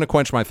beer that's going to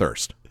quench my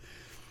thirst.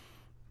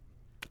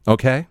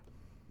 Okay,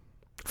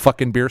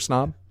 fucking beer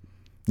snob.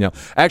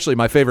 Actually,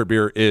 my favorite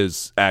beer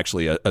is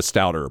actually a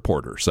stout or a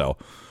porter. So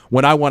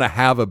when I want to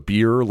have a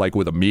beer, like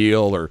with a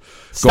meal or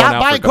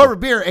stop buying corporate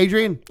beer,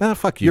 Adrian.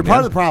 Fuck you. You're part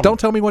of the problem. Don't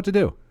tell me what to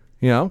do.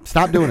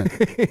 Stop doing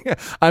it.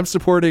 I'm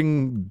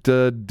supporting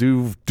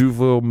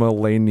Duval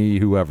Mulaney,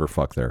 whoever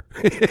fuck there.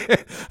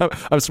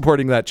 I'm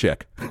supporting that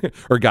chick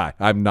or guy.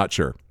 I'm not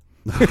sure.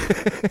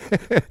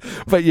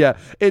 But yeah,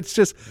 it's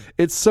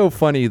so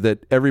funny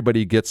that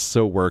everybody gets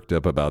so worked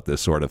up about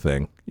this sort of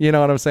thing. You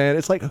know what I'm saying?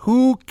 It's like,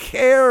 who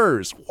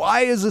cares?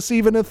 Why is this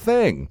even a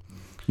thing?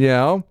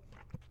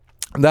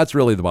 That's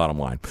really the bottom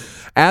line.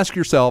 Ask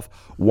yourself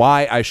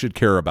why I should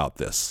care about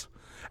this.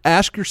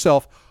 Ask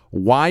yourself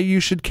why you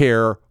should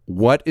care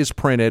what is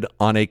printed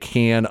on a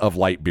can of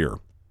light beer.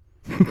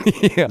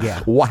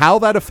 Yeah. How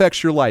that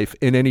affects your life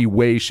in any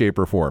way, shape,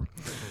 or form.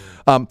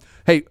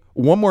 Hey,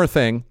 one more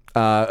thing.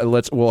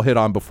 We'll hit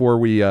on before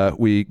we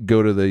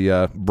go to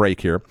the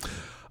break here.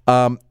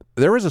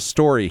 There was a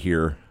story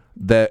here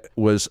that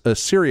was a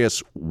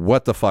serious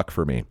what the fuck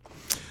for me.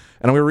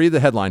 And I'm going to read the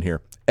headline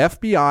here.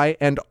 FBI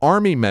and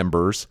Army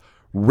members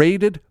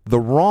raided the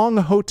wrong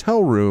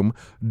hotel room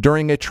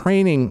during a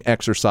training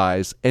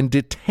exercise and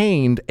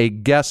detained a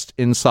guest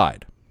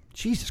inside.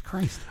 Jesus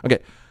Christ. Okay.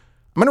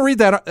 I'm going to read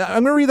that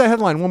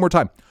headline one more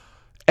time.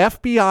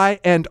 FBI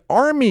and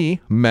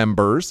Army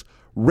members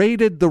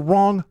raided the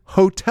wrong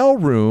hotel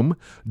room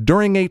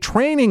during a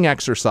training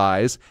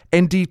exercise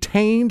and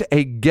detained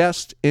a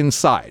guest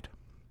inside.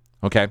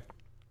 Okay.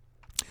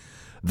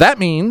 That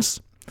means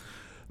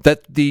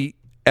that the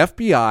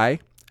FBI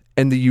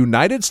and the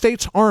United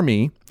States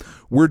Army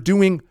were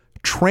doing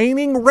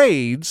training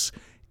raids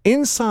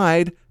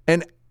inside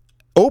an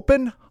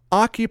open,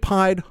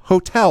 occupied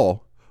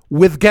hotel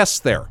with guests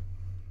there.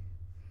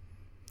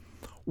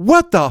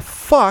 What the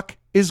fuck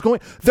is going?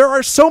 There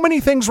are so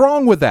many things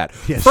wrong with that.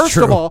 Yes, First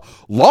true. of all,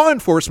 law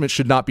enforcement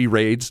should not be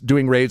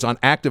doing raids on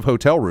active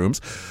hotel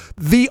rooms.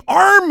 The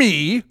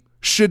Army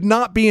should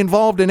not be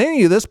involved in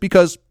any of this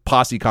because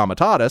posse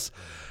comitatus.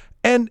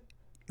 And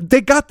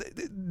they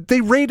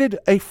raided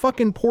a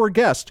fucking poor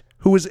guest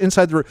who was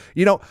inside the room.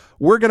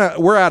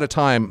 We're out of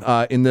time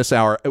in this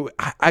hour.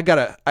 I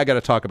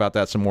gotta talk about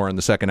that some more in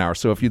the second hour.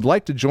 So if you'd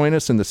like to join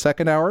us in the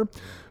second hour,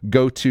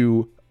 go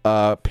to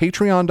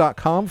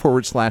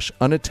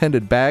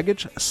patreon.com/unattended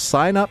baggage.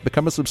 Sign up,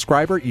 become a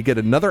subscriber. You get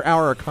another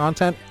hour of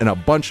content and a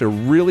bunch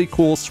of really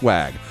cool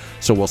swag.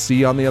 So we'll see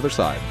you on the other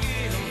side.